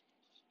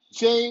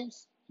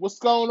 James, what's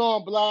going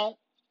on, Bly?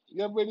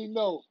 You already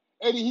know.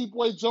 Eddie Heat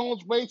Boy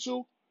Jones,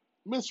 Rachel,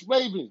 Miss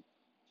Raven.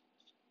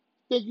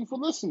 Thank you for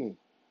listening.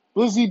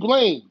 Blizzy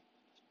Blaine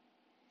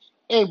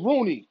and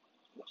Rooney.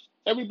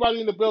 everybody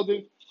in the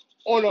building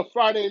on a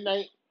Friday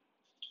night.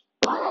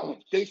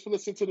 Thanks for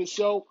listening to the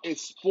show.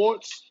 It's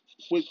Sports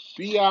with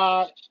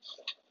BI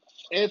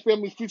and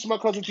Family. Feature my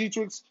cousin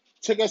Dietrich.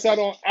 Check us out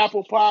on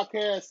Apple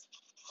Podcasts,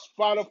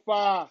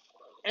 Spotify,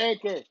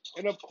 Anchor,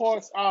 and of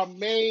course our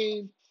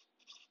main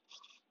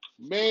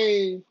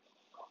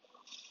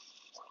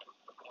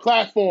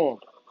platform,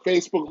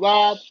 Facebook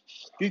Live.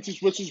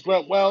 Dietrich Richards,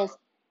 Brett Wells.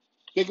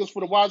 Thank us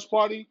for the watch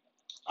party.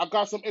 I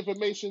got some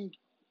information.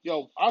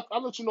 Yo, I'll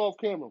let you know off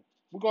camera.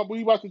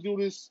 We about to do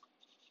this.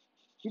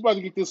 We about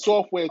to get this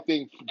software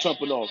thing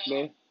jumping off,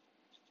 man.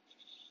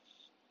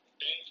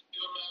 Thank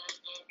you,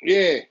 America.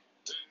 Yeah.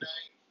 Good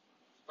night.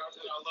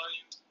 Brother, I love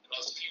you. And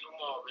I'll see you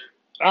tomorrow,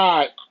 baby. All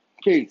right.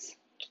 Peace.